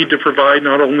 We need to provide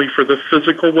not only for the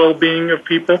physical well-being of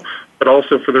people, but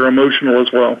also for their emotional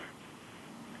as well.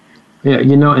 Yeah,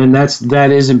 and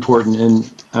that is important.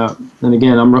 And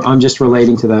again, I'm just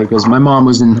relating to that because my mom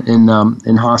was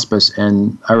in hospice,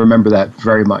 and I remember that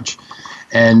very much.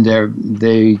 And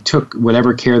they took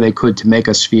whatever care they could to make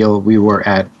us feel we were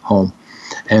at home.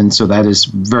 And so that is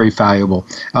very valuable.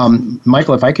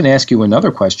 Michael, if I can ask you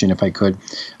another question, if I could.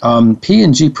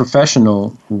 P&G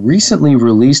Professional recently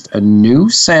released a new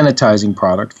sanitizing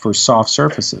product for soft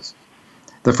surfaces,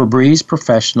 the Febreze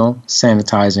Professional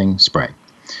Sanitizing Spray.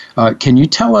 Can you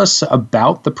tell us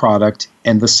about the product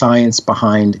and the science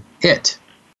behind it?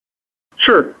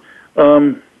 Sure.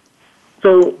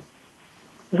 So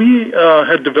we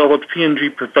had developed P&G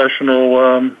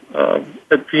Professional,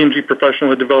 at P&G Professional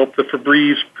had developed the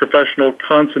Febreze Professional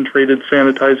Concentrated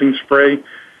Sanitizing Spray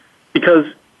because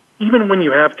even when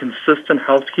you have consistent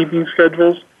housekeeping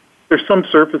schedules, there's some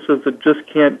surfaces that just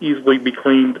can't easily be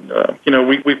cleaned.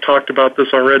 We've talked about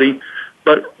this already,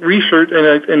 but research,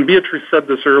 and Beatrice said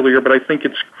this earlier, but I think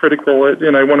it's critical,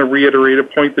 and I want to reiterate a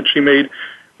point that she made.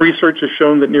 Research has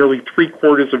shown that nearly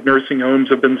 3/4 of nursing homes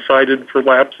have been cited for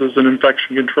lapses in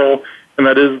infection control, and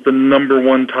that is the number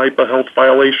one type of health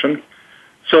violation.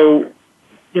 So,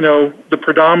 the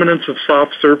predominance of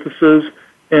soft surfaces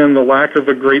and the lack of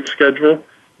a great schedule,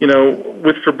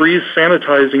 with Febreze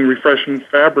Sanitizing Refreshing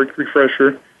Fabric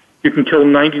Refresher, you can kill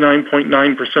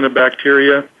 99.9% of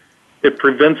bacteria. It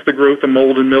prevents the growth of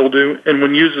mold and mildew, and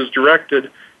when used as directed,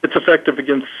 it's effective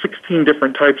against 16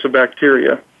 different types of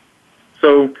bacteria.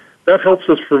 So that helps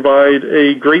us provide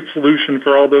a great solution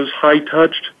for all those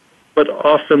high-touched but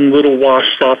often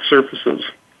little-washed soft surfaces.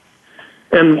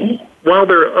 And while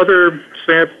there are other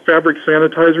fabric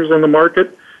sanitizers on the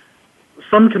market,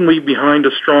 some can leave behind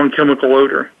a strong chemical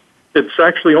odor. It's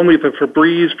actually only the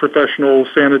Febreze Professional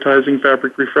Sanitizing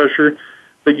Fabric Refresher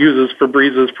that uses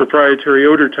Febrze's proprietary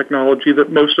odor technology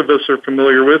that most of us are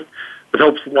familiar with that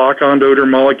helps lock onto odor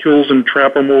molecules and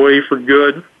trap them away for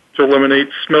good to eliminate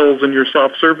smells in your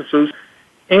soft surfaces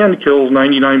and kills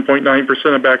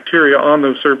 99.9% of bacteria on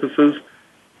those surfaces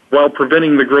while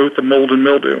preventing the growth of mold and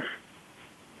mildew.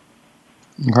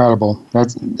 Incredible.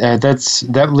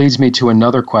 That leads me to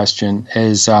another question.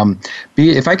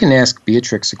 If I can ask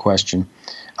Beatrix a question,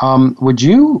 would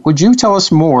you tell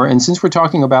us more? And since we're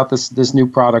talking about this new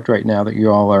product right now that you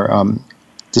all are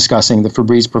discussing, the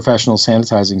Febreze Professional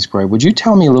Sanitizing Spray, would you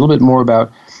tell me a little bit more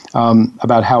about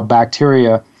how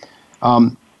bacteria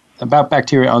on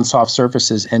soft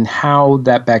surfaces and how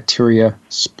that bacteria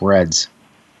spreads?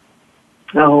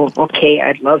 Oh, okay.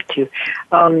 I'd love to.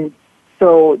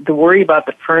 So the worry about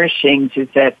the furnishings is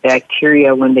that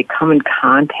bacteria, when they come in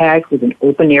contact with an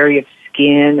open area of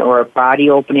skin or a body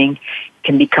opening,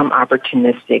 can become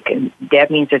opportunistic. And that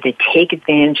means that they take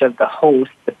advantage of the host,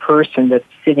 the person that's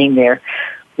sitting there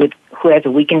who has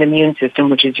a weakened immune system,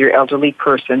 which is your elderly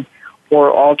person, or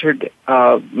altered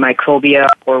microbia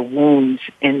or wounds.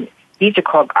 And these are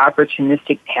called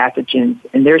opportunistic pathogens,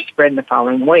 and they're spread in the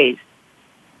following ways.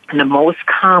 And the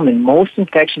most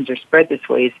infections are spread this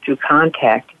way is through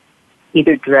contact,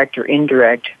 either direct or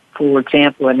indirect. For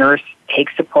example, a nurse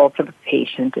takes the pulse of a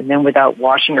patient and then without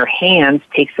washing her hands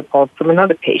takes the pulse from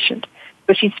another patient.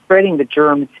 So she's spreading the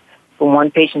germs from one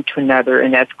patient to another,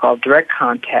 and that's called direct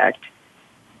contact.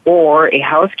 Or a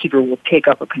housekeeper will pick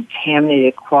up a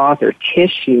contaminated cloth or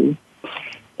tissue,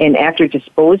 and after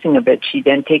disposing of it, she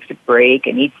then takes a break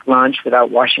and eats lunch without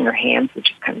washing her hands, which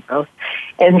is kind of gross.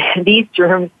 And these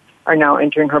germs are now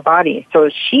entering her body. So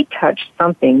she touched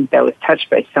something that was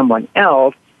touched by someone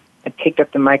else and picked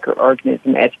up the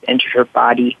microorganism as it entered her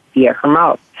body via her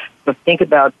mouth. So think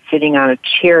about sitting on a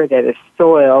chair that is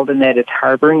soiled and that is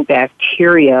harboring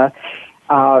bacteria,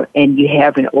 and you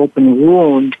have an open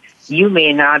wound. You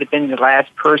may not have been the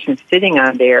last person sitting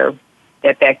on there.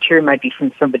 That bacteria might be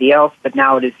from somebody else, but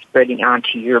now it is spreading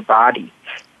onto your body.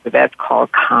 So that's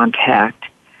called contact.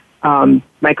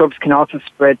 Microbes can also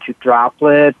spread through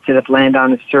droplets that have landed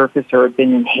on the surface or have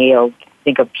been inhaled.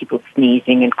 Think of people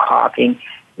sneezing and coughing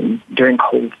during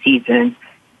cold season.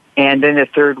 And then the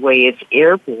third way is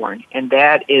airborne, and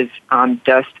that is on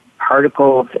dust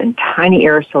particles and tiny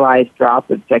aerosolized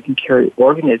droplets that can carry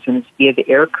organisms via the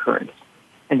air currents.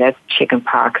 And that's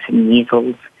chickenpox and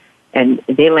measles. And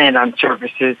they land on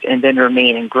surfaces and then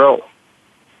remain and grow.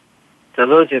 So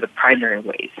those are the primary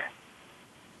ways.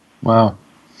 Wow.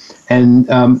 And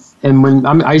when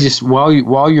I just while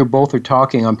you both are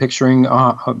talking, I'm picturing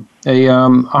a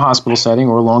hospital setting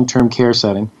or a long-term care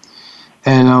setting,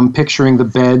 and I'm picturing the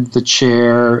bed, the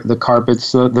chair, the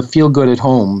carpets, the feel-good at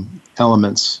home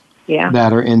elements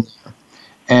that are in there.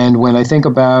 And when I think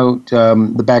about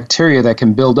the bacteria that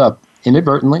can build up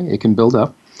inadvertently, it can build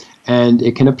up, and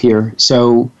it can appear.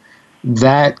 So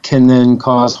that can then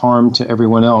cause harm to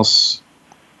everyone else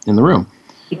in the room.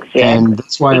 Exactly. And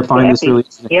that's why I find this really...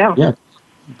 Yeah.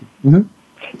 Mm-hmm.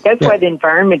 That's why the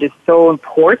environment is so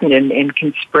important and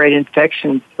can spread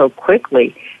infections so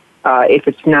quickly. If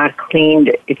it's not cleaned,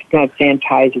 if it's not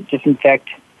sanitized,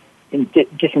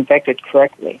 disinfected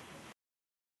correctly.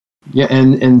 Yeah,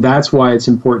 and that's why it's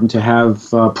important to have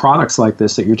products like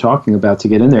this that you're talking about to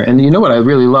get in there. And you know what I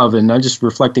really love, and I'm just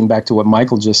reflecting back to what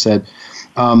Michael just said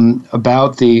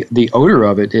about the odor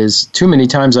of it, is too many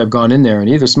times I've gone in there and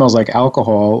it either smells like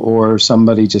alcohol or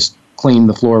somebody just cleaned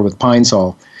the floor with Pine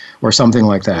Sol or something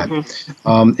like that.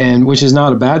 Mm-hmm. And which is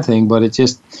not a bad thing, but it's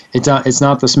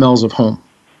not the smells of home.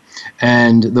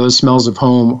 And those smells of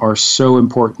home are so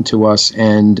important to us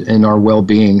and in our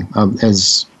well-being,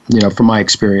 as you know, from my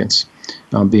experience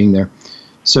being there.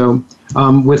 So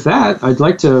with that, I'd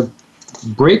like to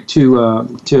break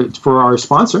for our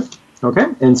sponsor. Okay,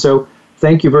 and so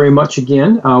thank you very much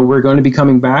again. We're going to be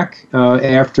coming back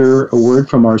after a word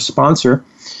from our sponsor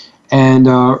and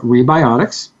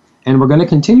Rebiotics, and we're going to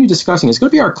continue discussing. It's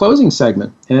going to be our closing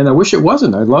segment, and I wish it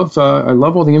wasn't. I love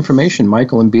all the information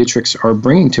Michael and Beatrix are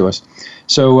bringing to us.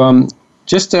 So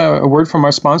just a word from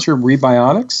our sponsor,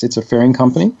 Rebiotics. It's a Ferring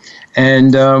company,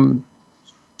 and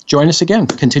join us again.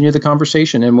 Continue the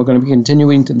conversation, and we're going to be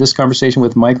continuing this conversation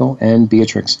with Michael and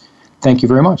Beatrix. Thank you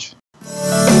very much.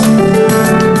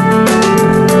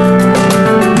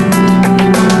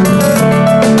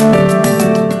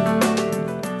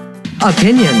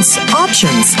 Opinions,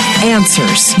 options,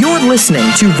 answers. You're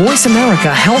listening to Voice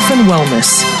America Health and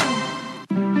Wellness.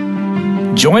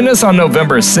 Join us on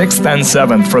November 6th and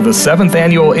 7th for the 7th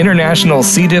Annual International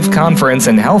C. diff Conference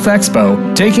and Health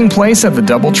Expo, taking place at the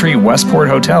Doubletree Westport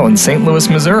Hotel in St. Louis,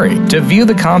 Missouri. To view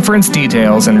the conference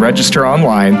details and register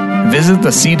online, visit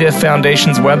the C. diff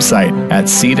Foundation's website at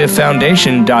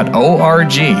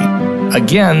cdifffoundation.org.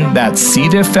 Again, that's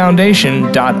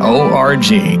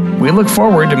cdifffoundation.org. We look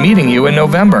forward to meeting you in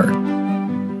November.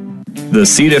 The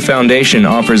C. diff Foundation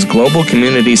offers global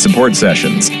community support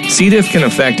sessions. C. diff can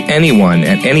affect anyone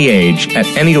at any age, at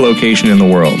any location in the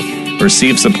world.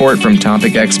 Receive support from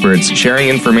topic experts sharing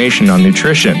information on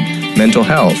nutrition, mental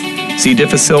health, C.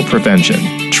 difficile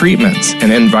prevention, treatments,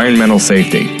 and environmental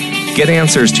safety. Get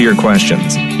answers to your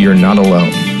questions. You're not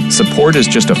alone. Support is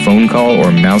just a phone call or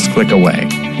mouse click away.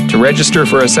 To register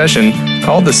for a session,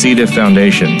 call the C. diff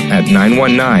Foundation at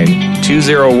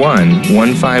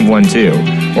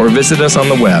 919-201-1512 or visit us on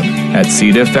the web at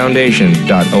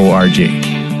cdifffoundation.org.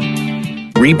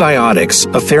 Rebiotics,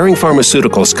 a Ferring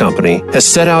Pharmaceuticals company, has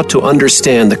set out to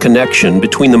understand the connection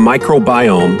between the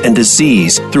microbiome and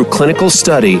disease through clinical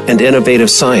study and innovative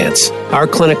science. Our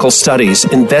clinical studies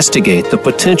investigate the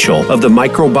potential of the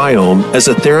microbiome as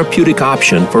a therapeutic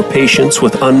option for patients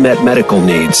with unmet medical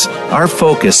needs. Our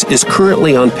focus is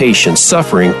currently on patients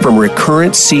suffering from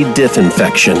recurrent C. diff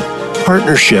infection.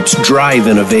 Partnerships drive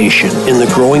innovation in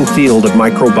the growing field of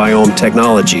microbiome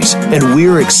technologies, and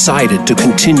we're excited to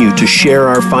continue to share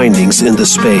our findings in the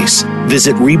space.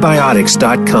 Visit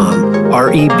rebiotics.com,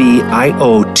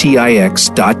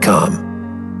 rebiotics.com.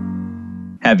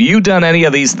 Have you done any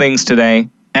of these things today?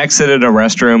 Exited a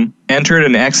restroom, entered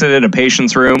and exited a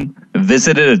patient's room,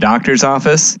 visited a doctor's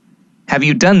office? Have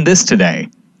you done this today?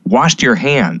 Washed your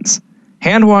hands?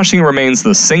 Hand washing remains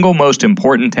the single most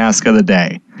important task of the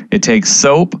day. It takes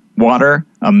soap, water,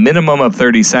 a minimum of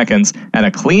 30 seconds, and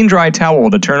a clean, dry towel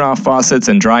to turn off faucets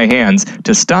and dry hands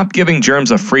to stop giving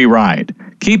germs a free ride.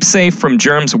 Keep safe from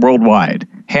germs worldwide.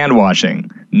 Hand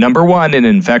washing, #1 in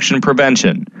infection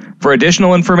prevention. For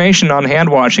additional information on hand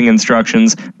washing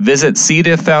instructions, visit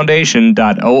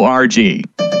cdifffoundation.org.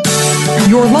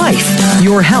 Your life,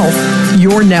 your health,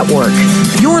 your network.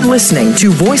 You're listening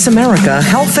to Voice America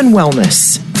Health and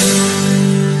Wellness.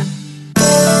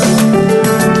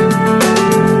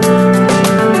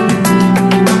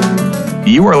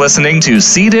 You are listening to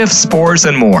C. diff, spores,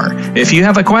 and more. If you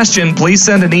have a question, please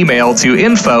send an email to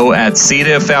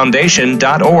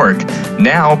info@cdifffoundation.org.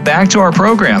 Now, back to our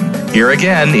program. Here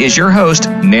again is your host,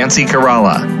 Nancy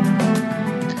Caralla.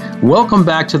 Welcome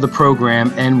back to the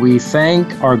program, and we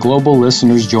thank our global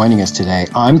listeners joining us today.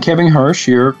 I'm Kevin Hirsch,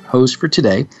 your host for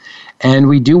today, and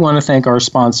we do want to thank our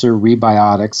sponsor,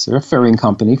 Rebiotics, their Ferring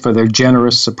company, for their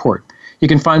generous support. You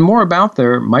can find more about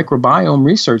their microbiome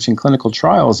research and clinical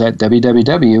trials at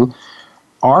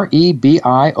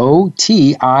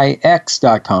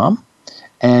www.rebiotics.com,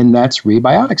 and that's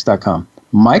rebiotics.com.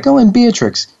 Michael and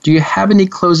Beatrix, do you have any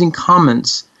closing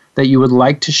comments that you would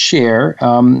like to share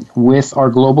with our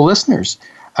global listeners?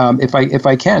 If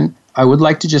I can, I would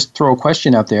like to just throw a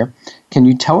question out there. Can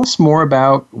you tell us more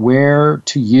about where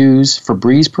to use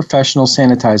Febreze Professional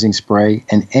Sanitizing Spray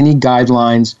and any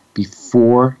guidelines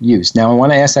before use? Now, I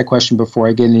want to ask that question before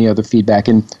I get any other feedback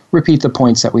and repeat the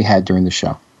points that we had during the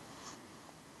show.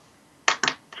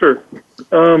 Sure.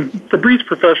 Febreze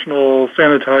Professional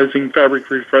Sanitizing Fabric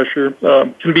Refresher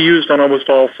can be used on almost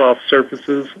all soft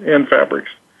surfaces and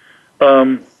fabrics.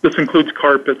 This includes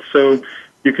carpets, so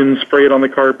you can spray it on the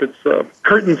carpets.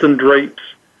 Curtains and drapes,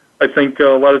 I think a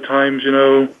lot of times,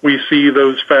 we see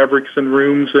those fabrics in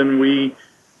rooms and we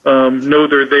know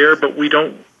they're there, but we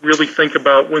don't really think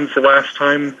about when's the last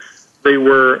time they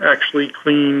were actually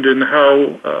cleaned and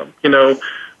how,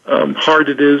 hard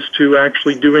it is to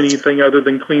actually do anything other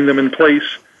than clean them in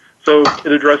place. So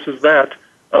it addresses that.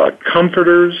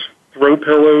 Comforters, throw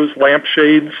pillows,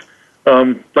 lampshades.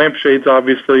 Lampshades,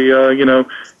 obviously,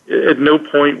 at no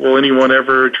point will anyone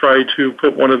ever try to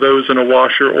put one of those in a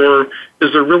washer, or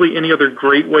is there really any other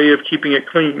great way of keeping it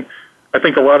clean? I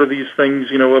think a lot of these things,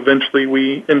 eventually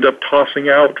we end up tossing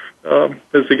out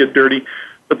as they get dirty.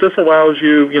 But this allows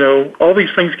you, all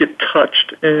these things get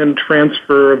touched and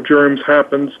transfer of germs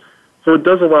happens. So it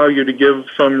does allow you to give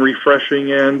some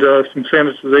refreshing and some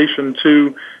sanitization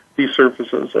to these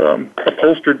surfaces.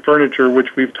 Upholstered furniture,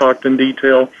 which we've talked in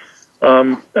detail.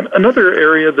 Another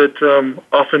area that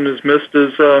often is missed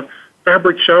is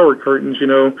fabric shower curtains.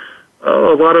 A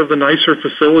lot of the nicer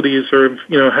facilities have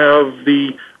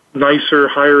the nicer,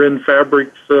 higher-end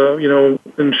fabrics,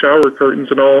 in shower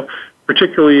curtains and all,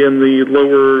 particularly in the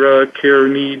lower care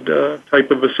need type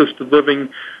of assisted living,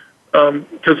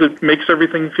 because it makes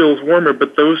everything feels warmer.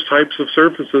 But those types of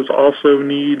surfaces also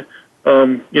need,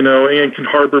 and can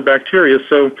harbor bacteria.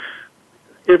 So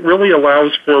it really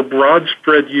allows for broad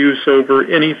spread use over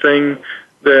anything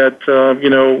that,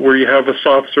 where you have a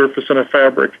soft surface and a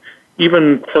fabric,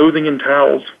 even clothing and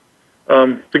towels.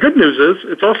 The good news is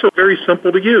it's also very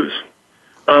simple to use.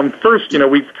 First,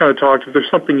 we've kind of talked, if there's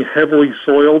something heavily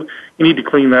soiled, you need to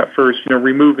clean that first,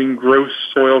 removing gross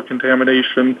soil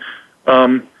contamination.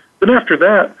 Then after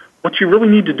that, what you really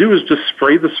need to do is just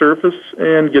spray the surface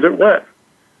and get it wet.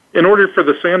 In order for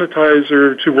the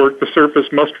sanitizer to work, the surface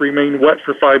must remain wet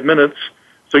for 5 minutes,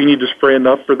 so you need to spray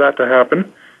enough for that to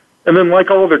happen. And then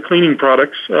like all other cleaning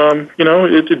products,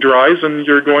 it dries and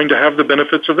you're going to have the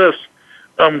benefits of this.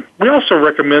 We also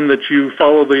recommend that you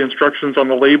follow the instructions on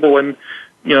the label, and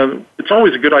it's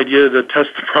always a good idea to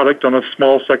test the product on a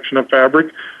small section of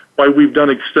fabric. Why we've done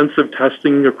extensive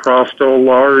testing across a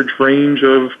large range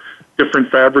of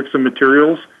different fabrics and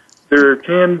materials. There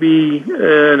can be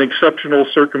an exceptional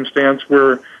circumstance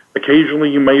where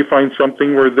occasionally you may find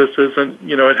something where this isn't,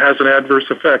 it has an adverse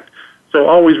effect. So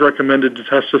always recommended to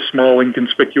test a small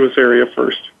inconspicuous area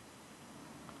first.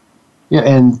 Yeah,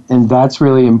 and that's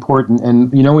really important. And,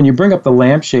 when you bring up the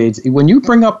lampshades, when you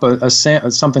bring up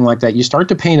something like that, you start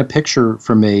to paint a picture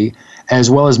for me, as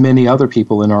well as many other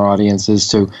people in our audience, as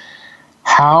to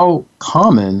how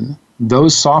common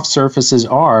those soft surfaces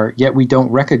are, yet we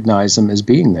don't recognize them as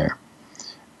being there.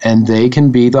 And they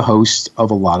can be the host of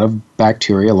a lot of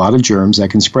bacteria, a lot of germs that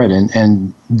can spread,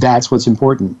 and that's what's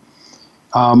important.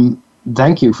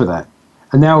 Thank you for that.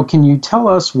 And now, can you tell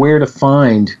us where to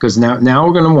find, because now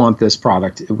we're going to want this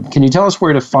product, can you tell us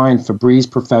where to find Febreze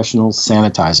Professional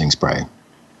Sanitizing Spray?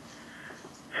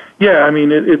 Yeah,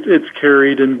 it's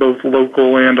carried in both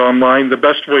local and online. The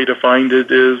best way to find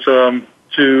it is to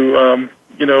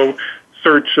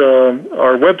search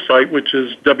our website, which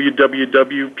is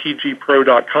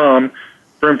www.pgpro.com.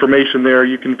 For information there,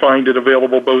 you can find it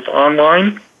available both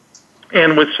online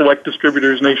and with select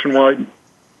distributors nationwide.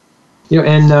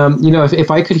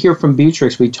 If I could hear from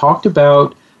Beatrix, we talked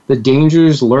about the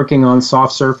dangers lurking on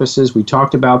soft surfaces. We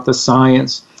talked about the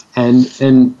science,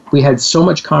 and we had so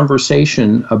much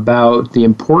conversation about the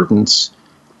importance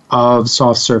of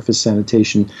soft surface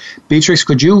sanitation. Beatrix,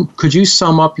 could you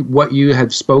sum up what you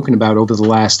have spoken about over the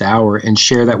last hour and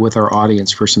share that with our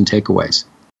audience for some takeaways?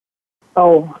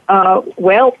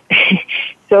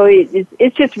 So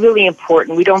it's just really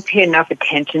important. We don't pay enough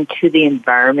attention to the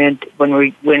environment when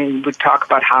we talk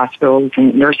about hospitals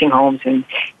and nursing homes and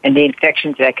the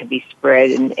infections that can be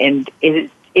spread. And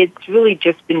it's really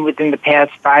just been within the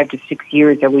past 5 to 6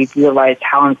 years that we've realized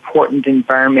how important the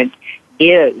environment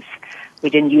is. We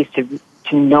didn't used to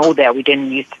know that. We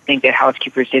didn't used to think that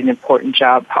housekeepers did an important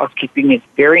job. Housekeeping is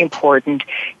very important,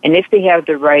 and if they have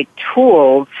the right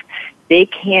tools, they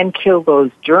can kill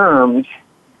those germs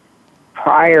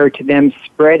prior to them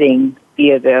spreading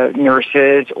via the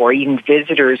nurses or even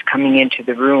visitors coming into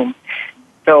the room.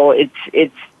 So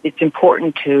it's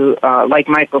important to, like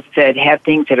Michael said, have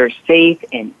things that are safe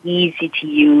and easy to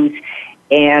use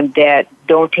and that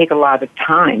don't take a lot of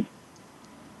time.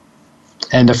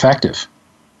 And effective.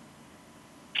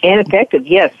 And effective,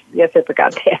 yes. Yes, I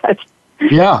forgot that.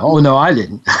 Yeah. Oh, no, I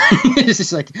didn't. It's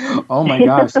just like, oh, my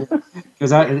gosh.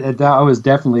 Because I was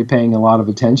definitely paying a lot of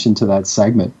attention to that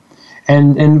segment.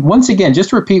 And once again,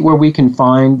 just repeat where we can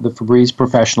find the Febreze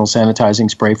Professional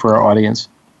Sanitizing Spray for our audience.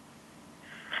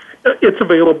 It's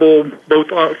available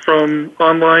both from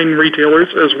online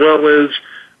retailers as well as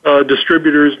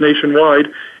distributors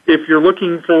nationwide. If you're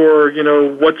looking for,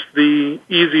 what's the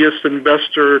easiest and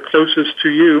best or closest to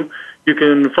you, you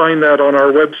can find that on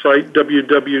our website,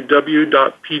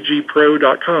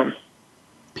 www.pgpro.com.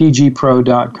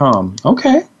 pgpro.com.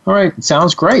 Okay. All right.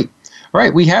 Sounds great. All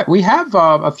right. We have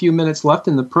a few minutes left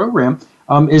in the program.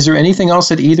 Is there anything else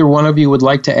that either one of you would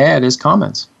like to add as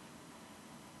comments?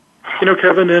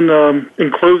 Kevin,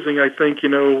 in closing, I think,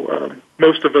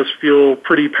 most of us feel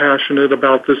pretty passionate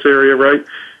about this area, right?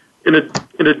 In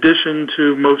addition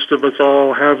to most of us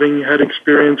all having had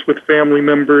experience with family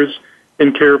members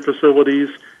in care facilities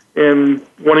and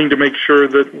wanting to make sure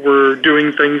that we're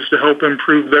doing things to help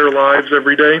improve their lives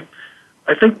every day,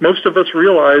 I think most of us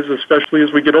realize, especially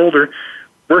as we get older,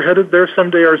 we're headed there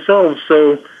someday ourselves.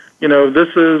 So, this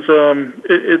is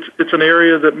it's an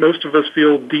area that most of us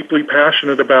feel deeply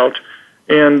passionate about.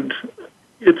 And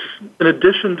it's, in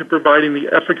addition to providing the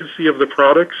efficacy of the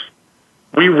products,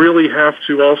 we really have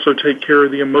to also take care of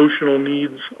the emotional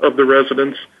needs of the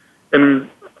residents. And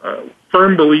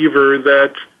firm believer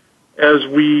that as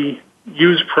we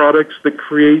use products that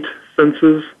create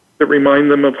senses that remind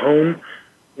them of home,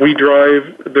 we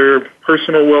drive their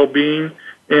personal well-being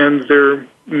and their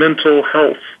mental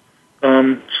health.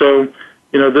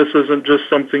 This isn't just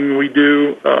something we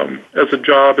do as a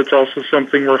job. It's also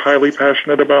something we're highly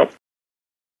passionate about.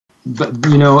 But,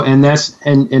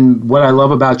 and what I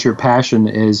love about your passion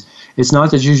is it's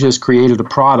not that you just created a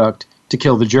product to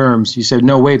kill the germs. You said,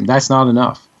 no, wait, that's not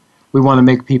enough. We want to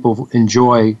make people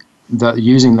enjoy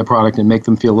using the product and make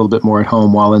them feel a little bit more at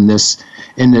home while in this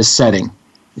setting,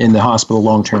 in the hospital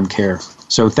long-term care.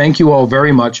 So thank you all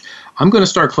very much. I'm going to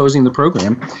start closing the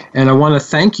program, and I want to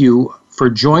thank you for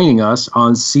joining us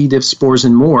on C. diff, spores,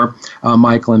 and more,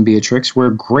 Michael and Beatrix.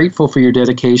 We're grateful for your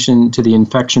dedication to the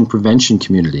infection prevention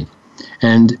community.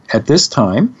 And at this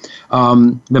time,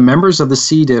 the members of the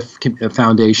C. diff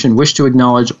Foundation wish to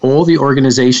acknowledge all the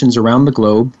organizations around the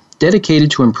globe dedicated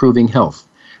to improving health.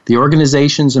 The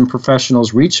organizations and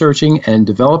professionals researching and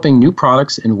developing new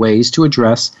products and ways to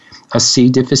address a C.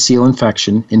 difficile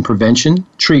infection in prevention,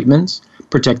 treatments,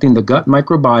 protecting the gut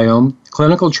microbiome,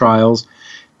 clinical trials,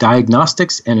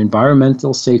 diagnostics, and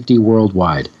environmental safety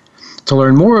worldwide. To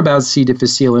learn more about C.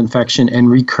 difficile infection and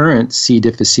recurrent C.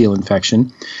 difficile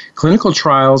infection, clinical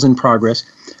trials in progress,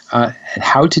 and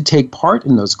how to take part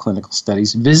in those clinical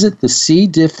studies, visit the C.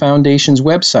 diff Foundation's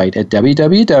website at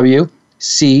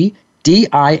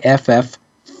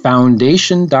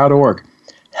www.cdifffoundation.org.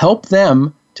 Help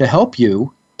them to help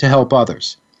you to help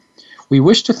others. We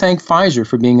wish to thank Pfizer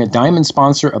for being a diamond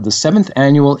sponsor of the 7th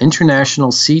Annual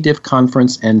International C. diff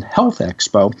Conference and Health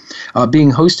Expo,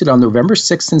 being hosted on November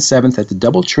 6th and 7th at the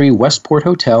Doubletree Westport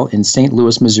Hotel in St.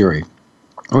 Louis, Missouri.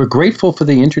 We're grateful for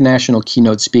the international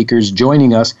keynote speakers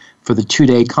joining us for the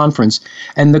 2-day conference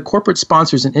and the corporate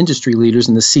sponsors and industry leaders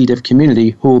in the C. diff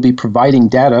community who will be providing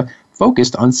data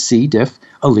focused on C. diff,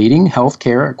 a leading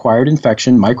healthcare acquired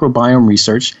infection, microbiome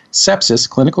research, sepsis,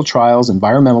 clinical trials,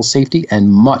 environmental safety,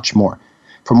 and much more.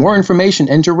 For more information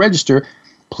and to register,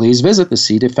 please visit the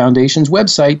C. diff Foundation's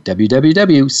website,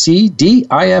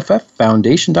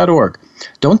 www.cdifffoundation.org.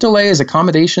 Don't delay, as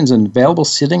accommodations and available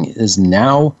sitting is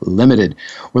now limited.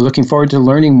 We're looking forward to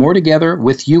learning more together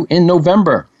with you in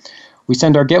November. We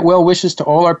send our get well wishes to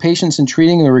all our patients in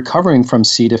treating and recovering from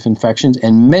C. diff infections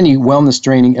and many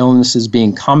wellness-draining illnesses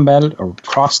being combated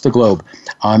across the globe.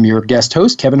 I'm your guest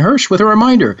host, Kevin Hirsch, with a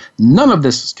reminder, none of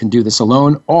us can do this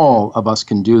alone. All of us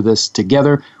can do this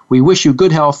together. We wish you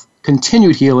good health,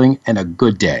 continued healing, and a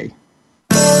good day.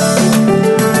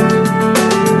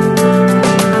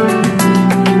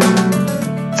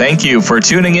 Thank you for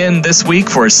tuning in this week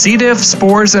for C. diff,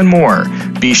 spores, and more.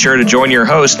 Be sure to join your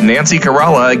host, Nancy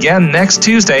Caralla, again next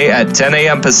Tuesday at 10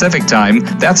 a.m. Pacific Time.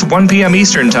 That's 1 p.m.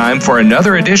 Eastern Time for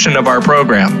another edition of our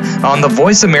program on the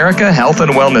Voice America Health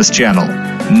and Wellness Channel.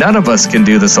 None of us can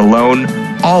do this alone.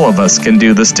 All of us can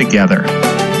do this together.